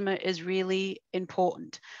customer is really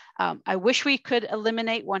important. I wish we could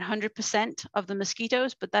eliminate 100% of the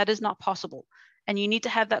mosquitoes, but that is not possible. And you need to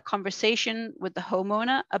have that conversation with the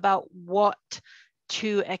homeowner about what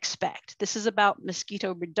to expect. This is about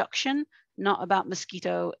mosquito reduction, not about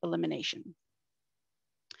mosquito elimination.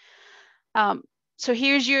 So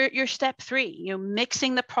here's your step 3.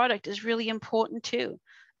 Mixing the product is really important too.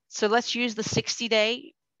 So let's use the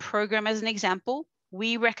 60-day program as an example.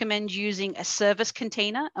 We recommend using a service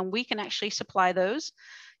container, and we can actually supply those.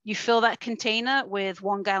 You fill that container with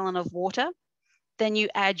 1 gallon of water. Then you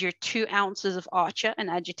add your 2 ounces of Archer and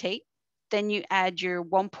agitate. Then you add your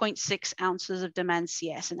 1.6 ounces of Demand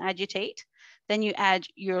CS and agitate. Then you add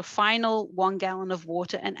your final 1 gallon of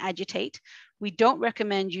water and agitate. We don't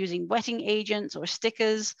recommend using wetting agents or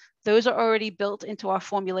stickers. Those are already built into our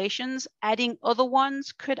formulations. Adding other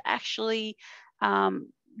ones could actually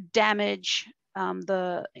damage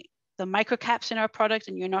the microcaps in our product,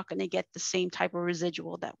 and you're not going to get the same type of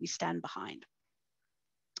residual that we stand behind.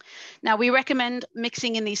 Now, we recommend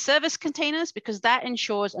mixing in these service containers because that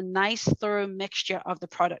ensures a nice, thorough mixture of the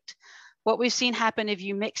product. What we've seen happen if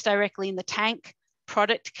you mix directly in the tank,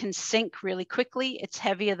 product can sink really quickly. It's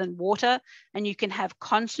heavier than water, and you can have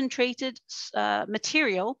concentrated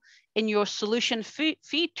material in your solution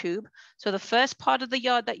feed tube. So the first part of the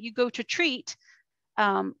yard that you go to treat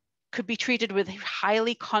could be treated with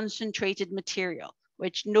highly concentrated material,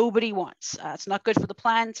 which nobody wants. It's not good for the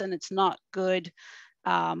plants, and it's not good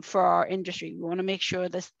for our industry. We want to make sure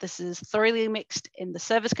this is thoroughly mixed in the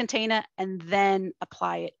service container and then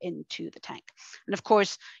apply it into the tank. And of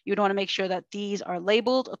course, you'd want to make sure that these are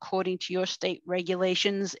labeled according to your state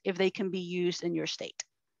regulations if they can be used in your state.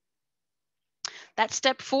 That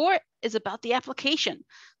step 4 is about the application.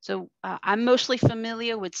 So I'm mostly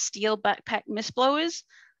familiar with steel backpack mist blowers.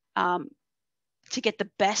 To get the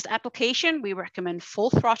best application, we recommend full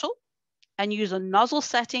throttle and use a nozzle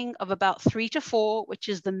setting of about 3 to 4, which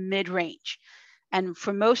is the mid-range. And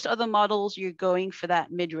for most other models, you're going for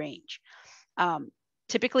that mid-range.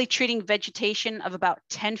 Typically treating vegetation of about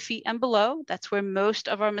 10 feet and below. That's where most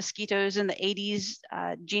of our mosquitoes in the Aedes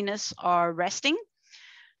genus are resting.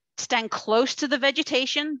 Stand close to the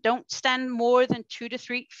vegetation. Don't stand more than 2 to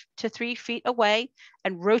 3 feet away,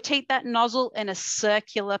 and rotate that nozzle in a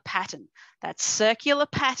circular pattern. That circular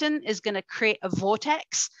pattern is going to create a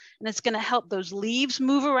vortex, and it's going to help those leaves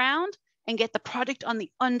move around and get the product on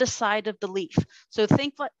the underside of the leaf. So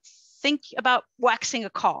think about waxing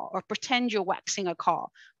a car, or pretend you're waxing a car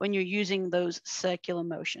when you're using those circular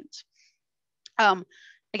motions.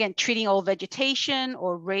 Again, treating all vegetation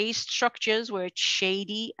or raised structures where it's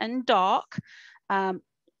shady and dark.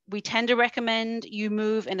 We tend to recommend you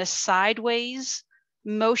move in a sideways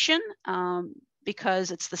motion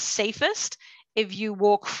because it's the safest. If you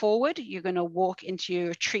walk forward, you're going to walk into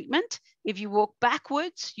your treatment. If you walk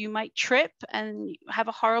backwards, you might trip and have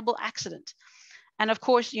a horrible accident. And of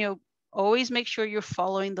course, always make sure you're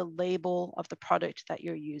following the label of the product that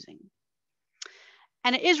you're using.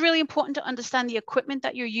 And it is really important to understand the equipment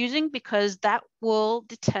that you're using, because that will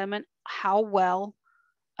determine how well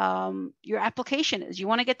your application is. You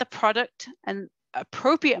want to get the product and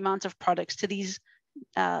appropriate amounts of products to these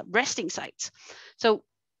resting sites. So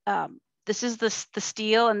this is the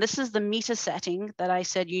steel, and this is the meter setting that I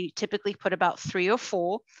said you typically put about 3 or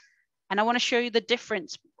 4. And I want to show you the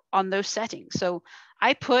difference on those settings. So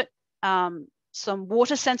I put some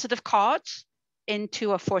water sensitive cards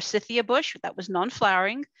into a forsythia bush that was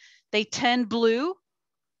non-flowering. They turn blue.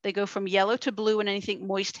 They go from yellow to blue when anything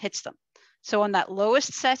moist hits them. So on that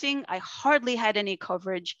lowest setting, I hardly had any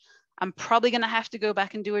coverage. I'm probably going to have to go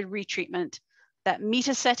back and do a retreatment. That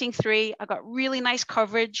meter setting 3, I got really nice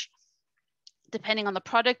coverage. Depending on the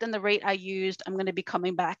product and the rate I used, I'm going to be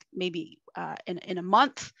coming back maybe in a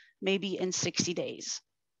month, maybe in 60 days.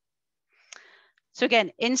 So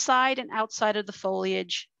again, inside and outside of the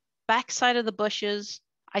foliage, backside of the bushes,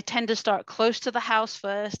 I tend to start close to the house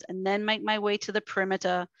first and then make my way to the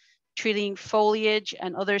perimeter, treating foliage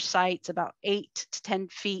and other sites about 8 to 10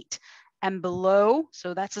 feet and below.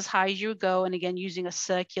 So that's as high as you go. And again, using a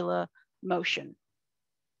circular motion.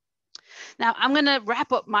 Now I'm going to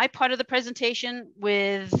wrap up my part of the presentation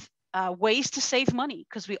with ways to save money,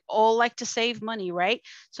 because we all like to save money, right?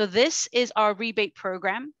 So this is our rebate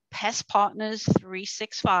program, Pest Partners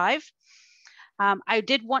 365. I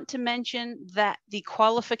did want to mention that the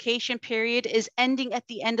qualification period is ending at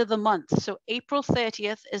the end of the month. So April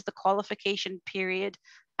 30th is the qualification period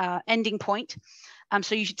ending point.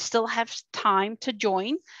 So you should still have time to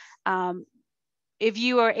join. If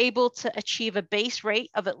you are able to achieve a base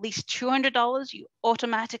rate of at least $200, you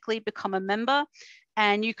automatically become a member,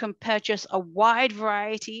 and you can purchase a wide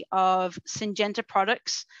variety of Syngenta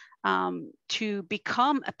products to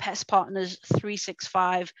become a Pest Partners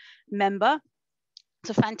 365 member.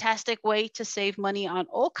 It's a fantastic way to save money on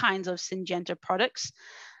all kinds of Syngenta products.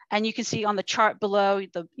 And you can see on the chart below,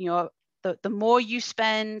 the more you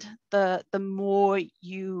spend, the more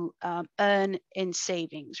you earn in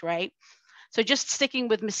savings, right? So just sticking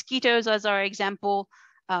with mosquitoes as our example,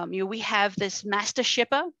 we have this master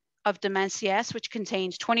shipper of Demantias, which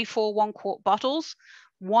contains 24 1-quart bottles.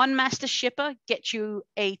 One master shipper gets you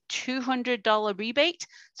a $200 rebate.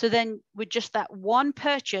 So then with just that one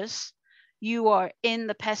purchase, you are in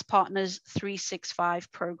the Pest Partners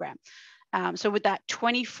 365 program. So with that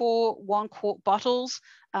 24 1-quart bottles,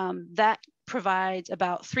 that provides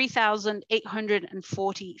about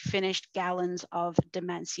 3,840 finished gallons of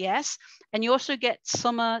Demantias. And you also get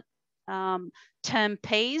summer term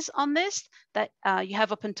pays on this that you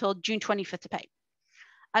have up until June 25th to pay.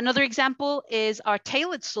 Another example is our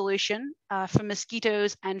tailored solution for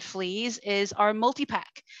mosquitoes and fleas is our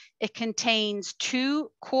multi-pack. It contains 2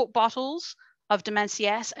 quart bottles of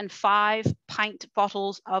Demantias and 5 pint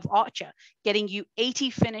bottles of Archer, getting you 80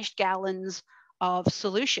 finished gallons of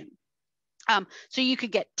solution. So you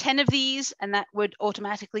could get 10 of these, and that would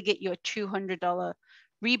automatically get you a $200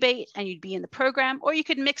 rebate, and you'd be in the program. Or you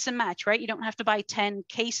could mix and match, right? You don't have to buy 10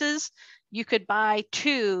 cases. You could buy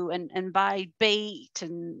 2 and buy bait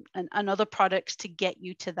and other products to get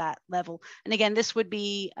you to that level. And again, this would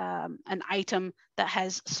be an item that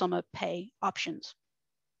has summer pay options.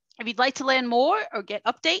 If you'd like to learn more or get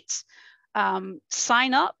updates,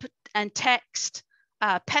 sign up and text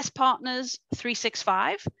Pest Partners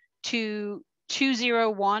 365 to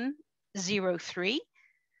 20103.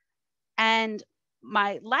 And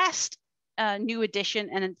my last new addition,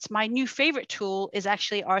 and it's my new favorite tool, is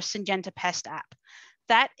actually our Syngenta Pest app.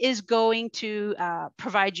 That is going to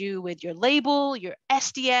provide you with your label, your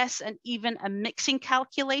SDS, and even a mixing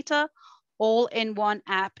calculator all in one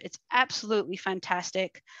app. It's absolutely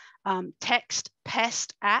fantastic. Text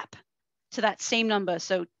Pest app to that same number,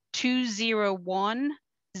 so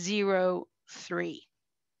 20103.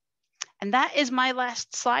 And that is my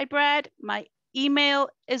last slide, Brad. My email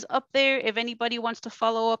is up there if anybody wants to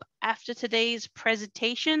follow up after today's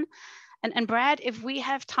presentation. And Brad, if we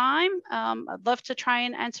have time, I'd love to try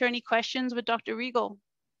and answer any questions with Dr. Regal.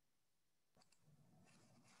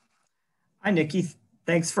 Hi, Nikki.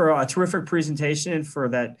 Thanks for a terrific presentation and for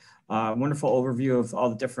that wonderful overview of all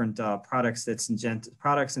the different products that Syngenta,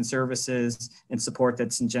 products and services and support that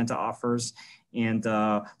Syngenta offers. And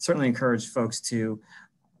certainly encourage folks to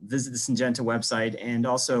visit the Syngenta website. And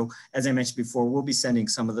also, as I mentioned before, we'll be sending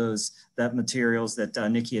some of that materials that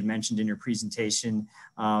Nikki had mentioned in your presentation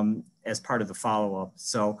as part of the follow-up.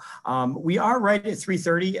 So we are right at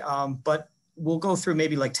 3:30, but we'll go through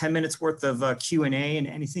maybe like 10 minutes worth of Q&A, and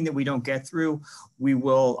anything that we don't get through, we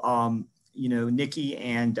will, Nikki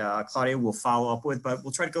and Claudia will follow up with, but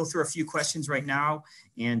we'll try to go through a few questions right now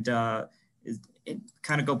and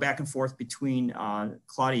kind of go back and forth between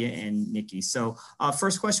Claudia and Nikki. So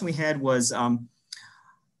first question we had was,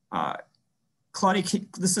 Claudia,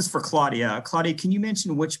 this is for Claudia. Claudia, can you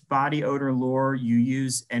mention which body odor lure you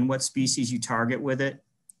use and what species you target with it?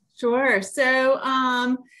 Sure. So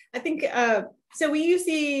I think, so we use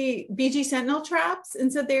the BG Sentinel traps.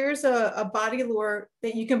 And so there's a body lure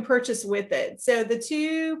that you can purchase with it. So the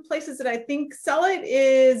two places that I think sell it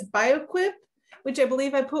is BioQuip, which I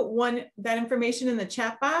believe I put that information in the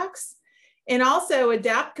chat box. And also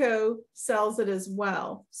Adapco sells it as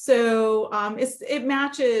well. So it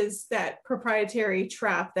matches that proprietary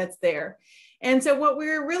trap that's there. And so what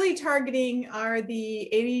we're really targeting are the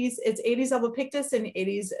it's Aedes albopictus and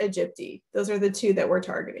Aedes aegypti. Those are the two that we're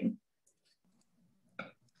targeting.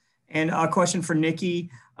 And a question for Nikki.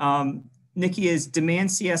 Nikki, is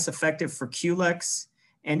Demand CS effective for Culex?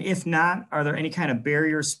 And if not, are there any kind of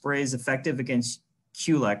barrier sprays effective against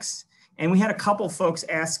Culex? And we had a couple folks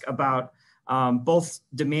ask about both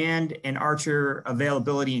Demand and Archer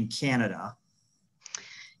availability in Canada.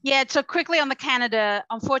 Yeah, so quickly on the Canada,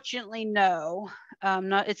 unfortunately, no,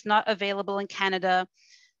 it's not available in Canada.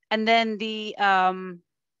 And then the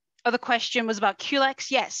other question was about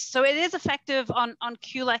Culex. Yes, so it is effective on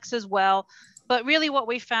Culex as well. But really what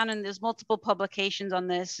we found, and there's multiple publications on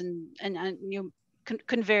this, and you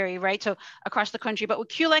can vary, right? So across the country, but with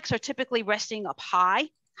Culex are typically resting up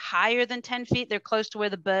higher than 10 feet. They're close to where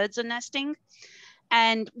the birds are nesting.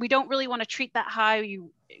 And we don't really want to treat that high.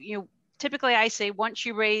 Typically I say once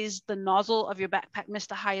you raise the nozzle of your backpack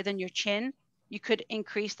mister higher than your chin, you could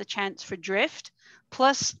increase the chance for drift.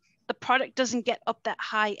 Plus the product doesn't get up that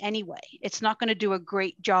high anyway. It's not going to do a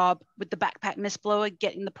great job with the backpack mist blower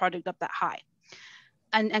getting the product up that high.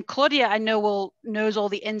 And Claudia, I know knows all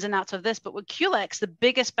the ins and outs of this, but with Culex, the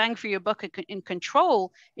biggest bang for your buck in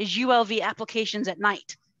control is ULV applications at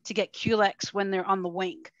night to get Culex when they're on the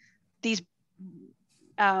wing. These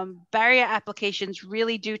barrier applications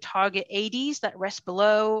really do target Aedes that rest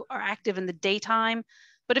below, are active in the daytime.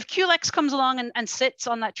 But if Culex comes along and sits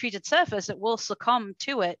on that treated surface, it will succumb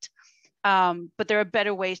to it. But there are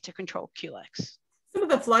better ways to control Culex. Some of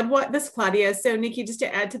the floodwater, this is Claudia. So Nikki, just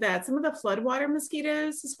to add to that, some of the floodwater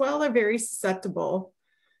mosquitoes as well are very susceptible,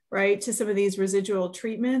 right, to some of these residual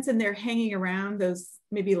treatments, and they're hanging around those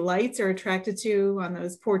maybe lights are attracted to on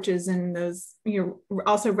those porches and those,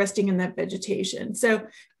 also resting in that vegetation. So I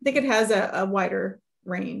think it has a wider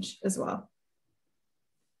range as well.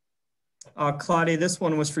 Claudia, this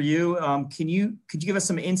one was for you. Could you give us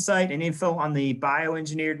some insight and info on the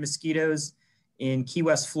bioengineered mosquitoes in Key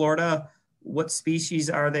West, Florida? What species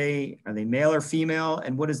are they? Are they male or female?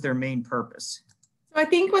 And what is their main purpose? So I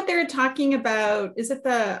think what they're talking about, is it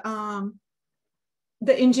the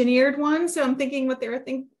engineered one? So I'm thinking what they're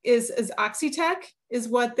is Oxitec is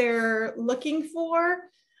what they're looking for.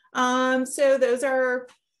 So those are,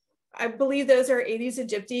 I believe those are Aedes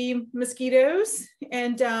aegypti mosquitoes.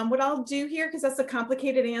 And what I'll do here, because that's a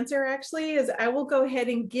complicated answer actually, is I will go ahead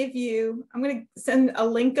and give you, I'm going to send a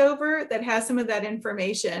link over that has some of that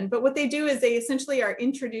information. But what they do is they essentially are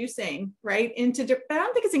introducing, right, into, but I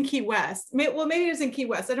don't think it's in Key West. Well, maybe it's in Key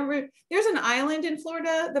West. There's an island in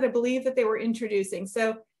Florida that I believe that they were introducing.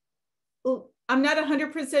 So I'm not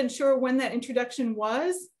 100% sure when that introduction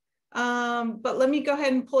was. But let me go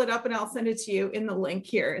ahead and pull it up and I'll send it to you in the link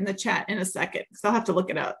here in the chat in a second. So I'll have to look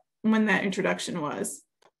it up when that introduction was.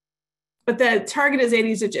 But the target is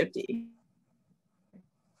Aedes aegypti.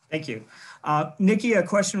 Thank you. Nikki, a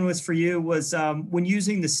question was for you, was when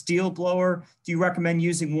using the steel blower, do you recommend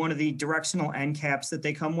using one of the directional end caps that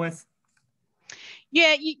they come with?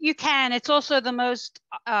 Yeah, you can. It's also the most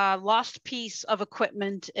lost piece of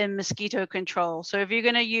equipment in mosquito control. So if you're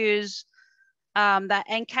going to use that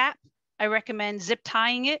end cap, I recommend zip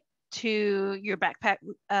tying it to your backpack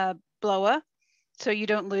blower so you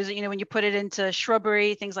don't lose it. You know, when you put it into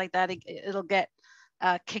shrubbery, things like that, it'll get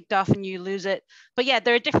kicked off and you lose it. But yeah,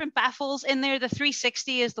 there are different baffles in there. The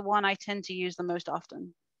 360 is the one I tend to use the most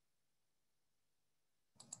often.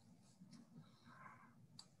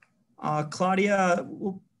 Claudia,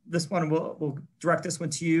 we'll direct this one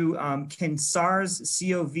to you. Can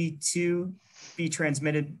SARS-CoV-2 be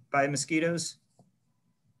transmitted by mosquitoes?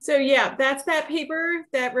 So yeah, that's that paper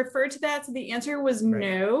that referred to that. So the answer was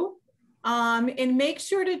no. And make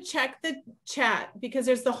sure to check the chat because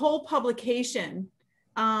there's the whole publication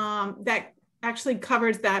that actually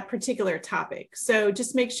covers that particular topic. So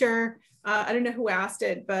just make sure, I don't know who asked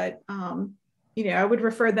it, but you know, I would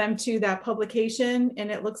refer them to that publication and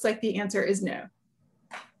it looks like the answer is no.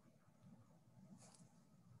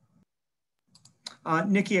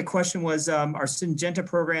 Nikki, a question was, are Syngenta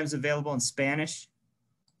programs available in Spanish?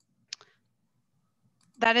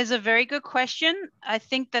 That is a very good question. I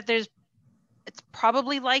think that it's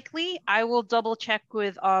probably likely. I will double check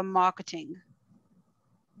with our marketing.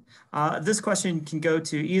 This question can go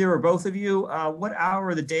to either or both of you. What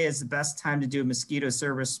hour of the day is the best time to do a mosquito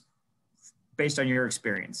service based on your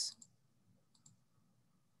experience?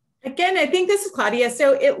 Again, I think this is Claudia.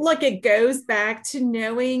 So it goes back to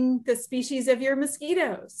knowing the species of your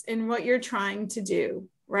mosquitoes and what you're trying to do,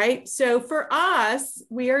 right? So for us,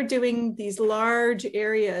 we are doing these large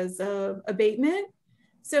areas of abatement.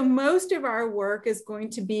 So most of our work is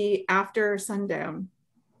going to be after sundown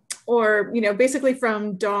or, you know, basically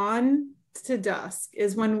from dawn to dusk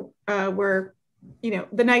is when we're, you know,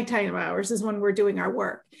 the nighttime hours is when we're doing our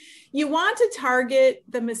work. You want to target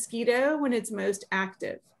the mosquito when it's most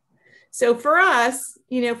active. So for us,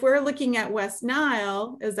 you know, if we're looking at West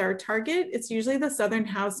Nile as our target, it's usually the southern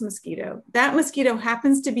house mosquito. That mosquito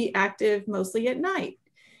happens to be active mostly at night.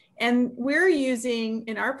 And we're using,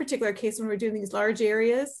 in our particular case, when we're doing these large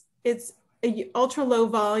areas, it's an ultra low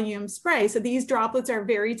volume spray. So these droplets are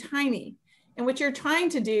very tiny. And what you're trying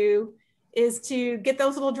to do is to get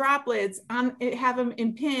those little droplets, have them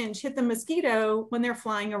impinge, hit the mosquito when they're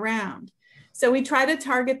flying around. So we try to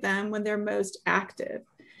target them when they're most active.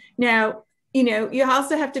 Now, you know, you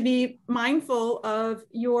also have to be mindful of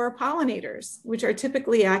your pollinators, which are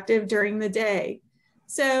typically active during the day.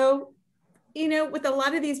 So, you know, with a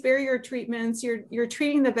lot of these barrier treatments, you're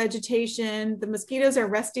treating the vegetation, the mosquitoes are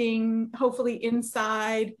resting, hopefully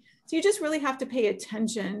inside. So you just really have to pay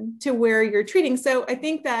attention to where you're treating. So I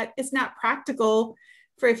think that it's not practical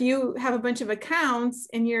for if you have a bunch of accounts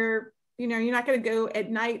and you're not going to go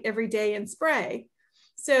at night every day and spray.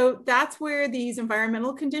 So that's where these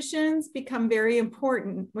environmental conditions become very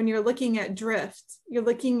important when you're looking at drift, you're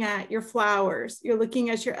looking at your flowers, you're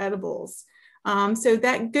looking at your edibles. So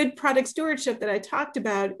that good product stewardship that I talked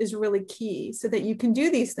about is really key so that you can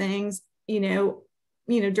do these things, you know,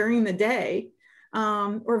 during the day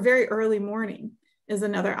or very early morning is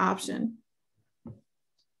another option.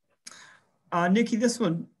 Nikki, this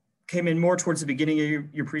one came in more towards the beginning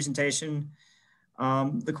of your presentation.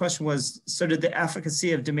 The question was, so did the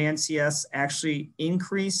efficacy of demand CS actually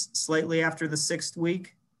increase slightly after the 6th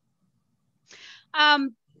week?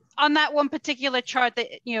 On that one particular chart, that,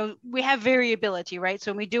 you know, we have variability, right?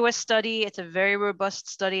 So when we do a study, it's a very robust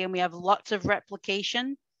study and we have lots of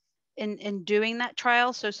replication in doing that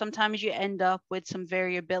trial. So sometimes you end up with some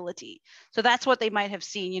variability. So that's what they might have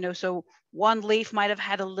seen, you know, so one leaf might have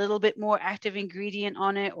had a little bit more active ingredient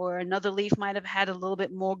on it, or another leaf might have had a little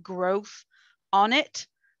bit more growth on it.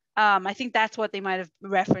 I think that's what they might have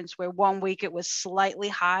referenced, where one week it was slightly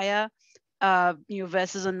higher, you know,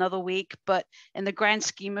 versus another week. But in the grand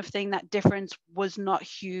scheme of things, that difference was not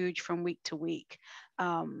huge from week to week,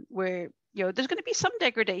 where, you know, there's going to be some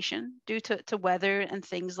degradation due to weather and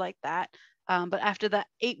things like that. But after that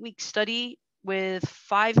 8-week study with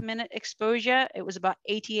 5-minute exposure, it was about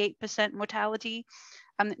 88% mortality.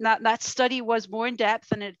 That study was more in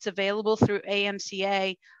depth and it's available through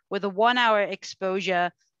AMCA with a 1-hour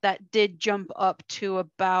exposure that did jump up to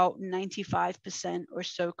about 95% or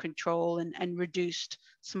so control and reduced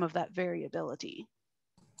some of that variability.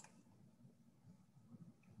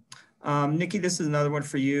 Nikki, this is another one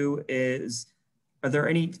for you. Are there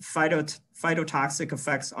any phytotoxic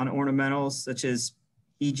effects on ornamentals, such as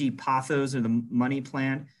e.g. pothos or the money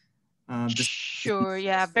plant? Sure,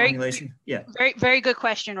 yeah, very good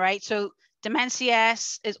question, right? So Demand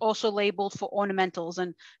CS is also labeled for ornamentals.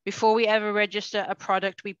 And before we ever register a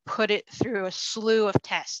product, we put it through a slew of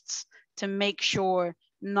tests to make sure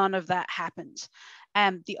none of that happens.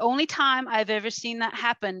 The only time I've ever seen that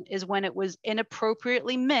happen is when it was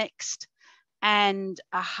inappropriately mixed and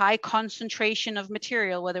a high concentration of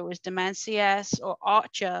material, whether it was Demand CS or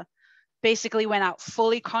Archer, basically went out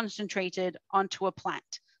fully concentrated onto a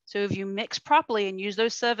plant. So if you mix properly and use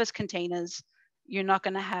those service containers, you're not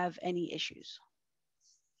going to have any issues.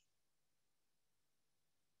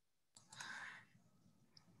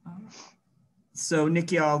 So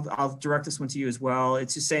Nikki, I'll direct this one to you as well.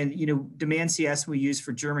 It's just saying, you know, Demand CS we use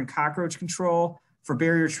for German cockroach control. For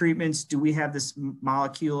barrier treatments, do we have this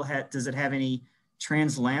molecule? Does it have any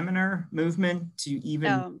translaminar movement to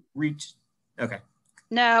even reach? Okay.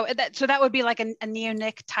 No, so that would be like a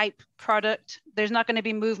neonic type product. There's not going to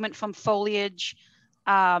be movement from foliage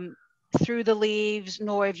through the leaves,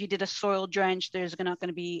 nor if you did a soil drench, there's not going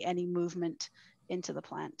to be any movement into the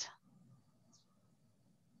plant.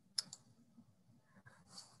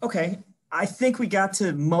 Okay, I think we got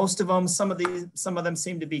to most of them. Some of them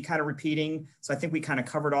seem to be kind of repeating, so I think we kind of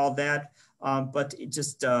covered all of that. But it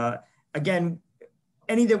just again,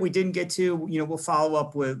 any that we didn't get to, you know, we'll follow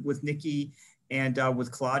up with Nikki and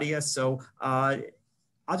with Claudia. So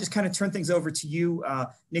I'll just kind of turn things over to you,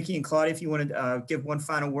 Nikki and Claudia, if you want to give one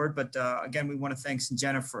final word. But again, we want to thank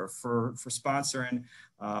Syngenta for sponsoring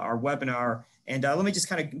our webinar. And let me just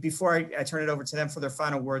kind of, before I turn it over to them for their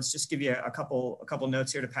final words, just give you a couple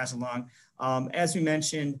notes here to pass along. As we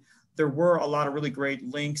mentioned, there were a lot of really great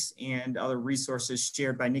links and other resources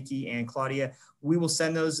shared by Nikki and Claudia. We will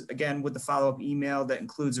send those again with the follow-up email that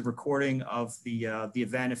includes a recording of the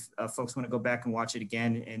event if folks want to go back and watch it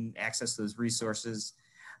again and access those resources.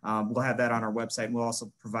 We'll have that on our website, and we'll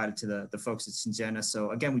also provide it to the folks at Syngenta.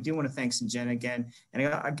 So again, we do want to thank Syngenta again.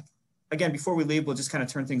 And again, before we leave, we'll just kind of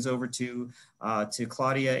turn things over to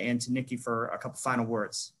Claudia and to Nikki for a couple final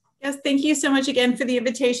words. Yes, thank you so much again for the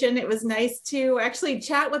invitation. It was nice to actually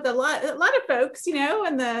chat with a lot of folks, you know,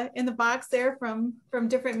 in the box there from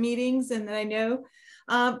different meetings and that I know.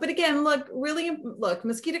 But again, look,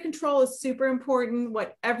 mosquito control is super important.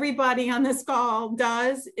 What everybody on this call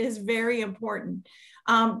does is very important.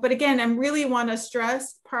 But again, I really want to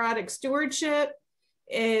stress product stewardship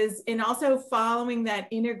and also following that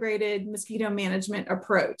integrated mosquito management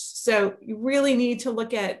approach. So you really need to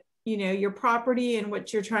look at, you know, your property and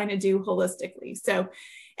what you're trying to do holistically. So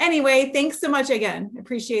anyway, thanks so much again.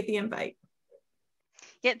 Appreciate the invite.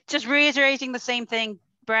 Yeah, just reiterating the same thing.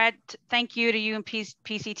 Brad, thank you to you and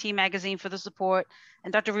PCT Magazine for the support.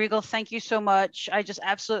 And Dr. Regal, thank you so much. I just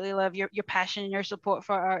absolutely love your passion and your support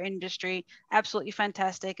for our industry. Absolutely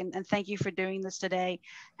fantastic. And thank you for doing this today.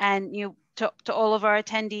 And to all of our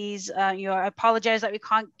attendees, I apologize that we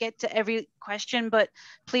can't get to every question, but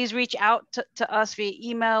please reach out to us via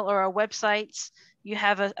email or our websites. You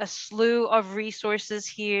have a slew of resources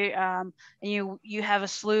here, and you have a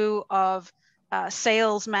slew of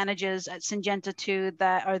sales managers at Syngenta too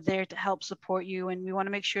that are there to help support you. And we want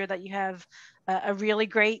to make sure that you have a really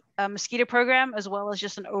great mosquito program, as well as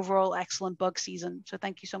just an overall excellent bug season. So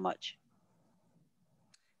thank you so much.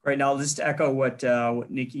 Right now, I'll just echo what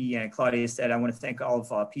Nikki and Claudia said. I want to thank all of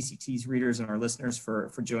PCT's readers and our listeners for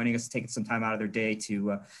joining us, taking some time out of their day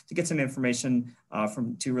to get some information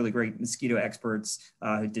from two really great mosquito experts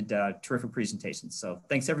who did terrific presentations. So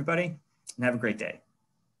thanks, everybody, and have a great day.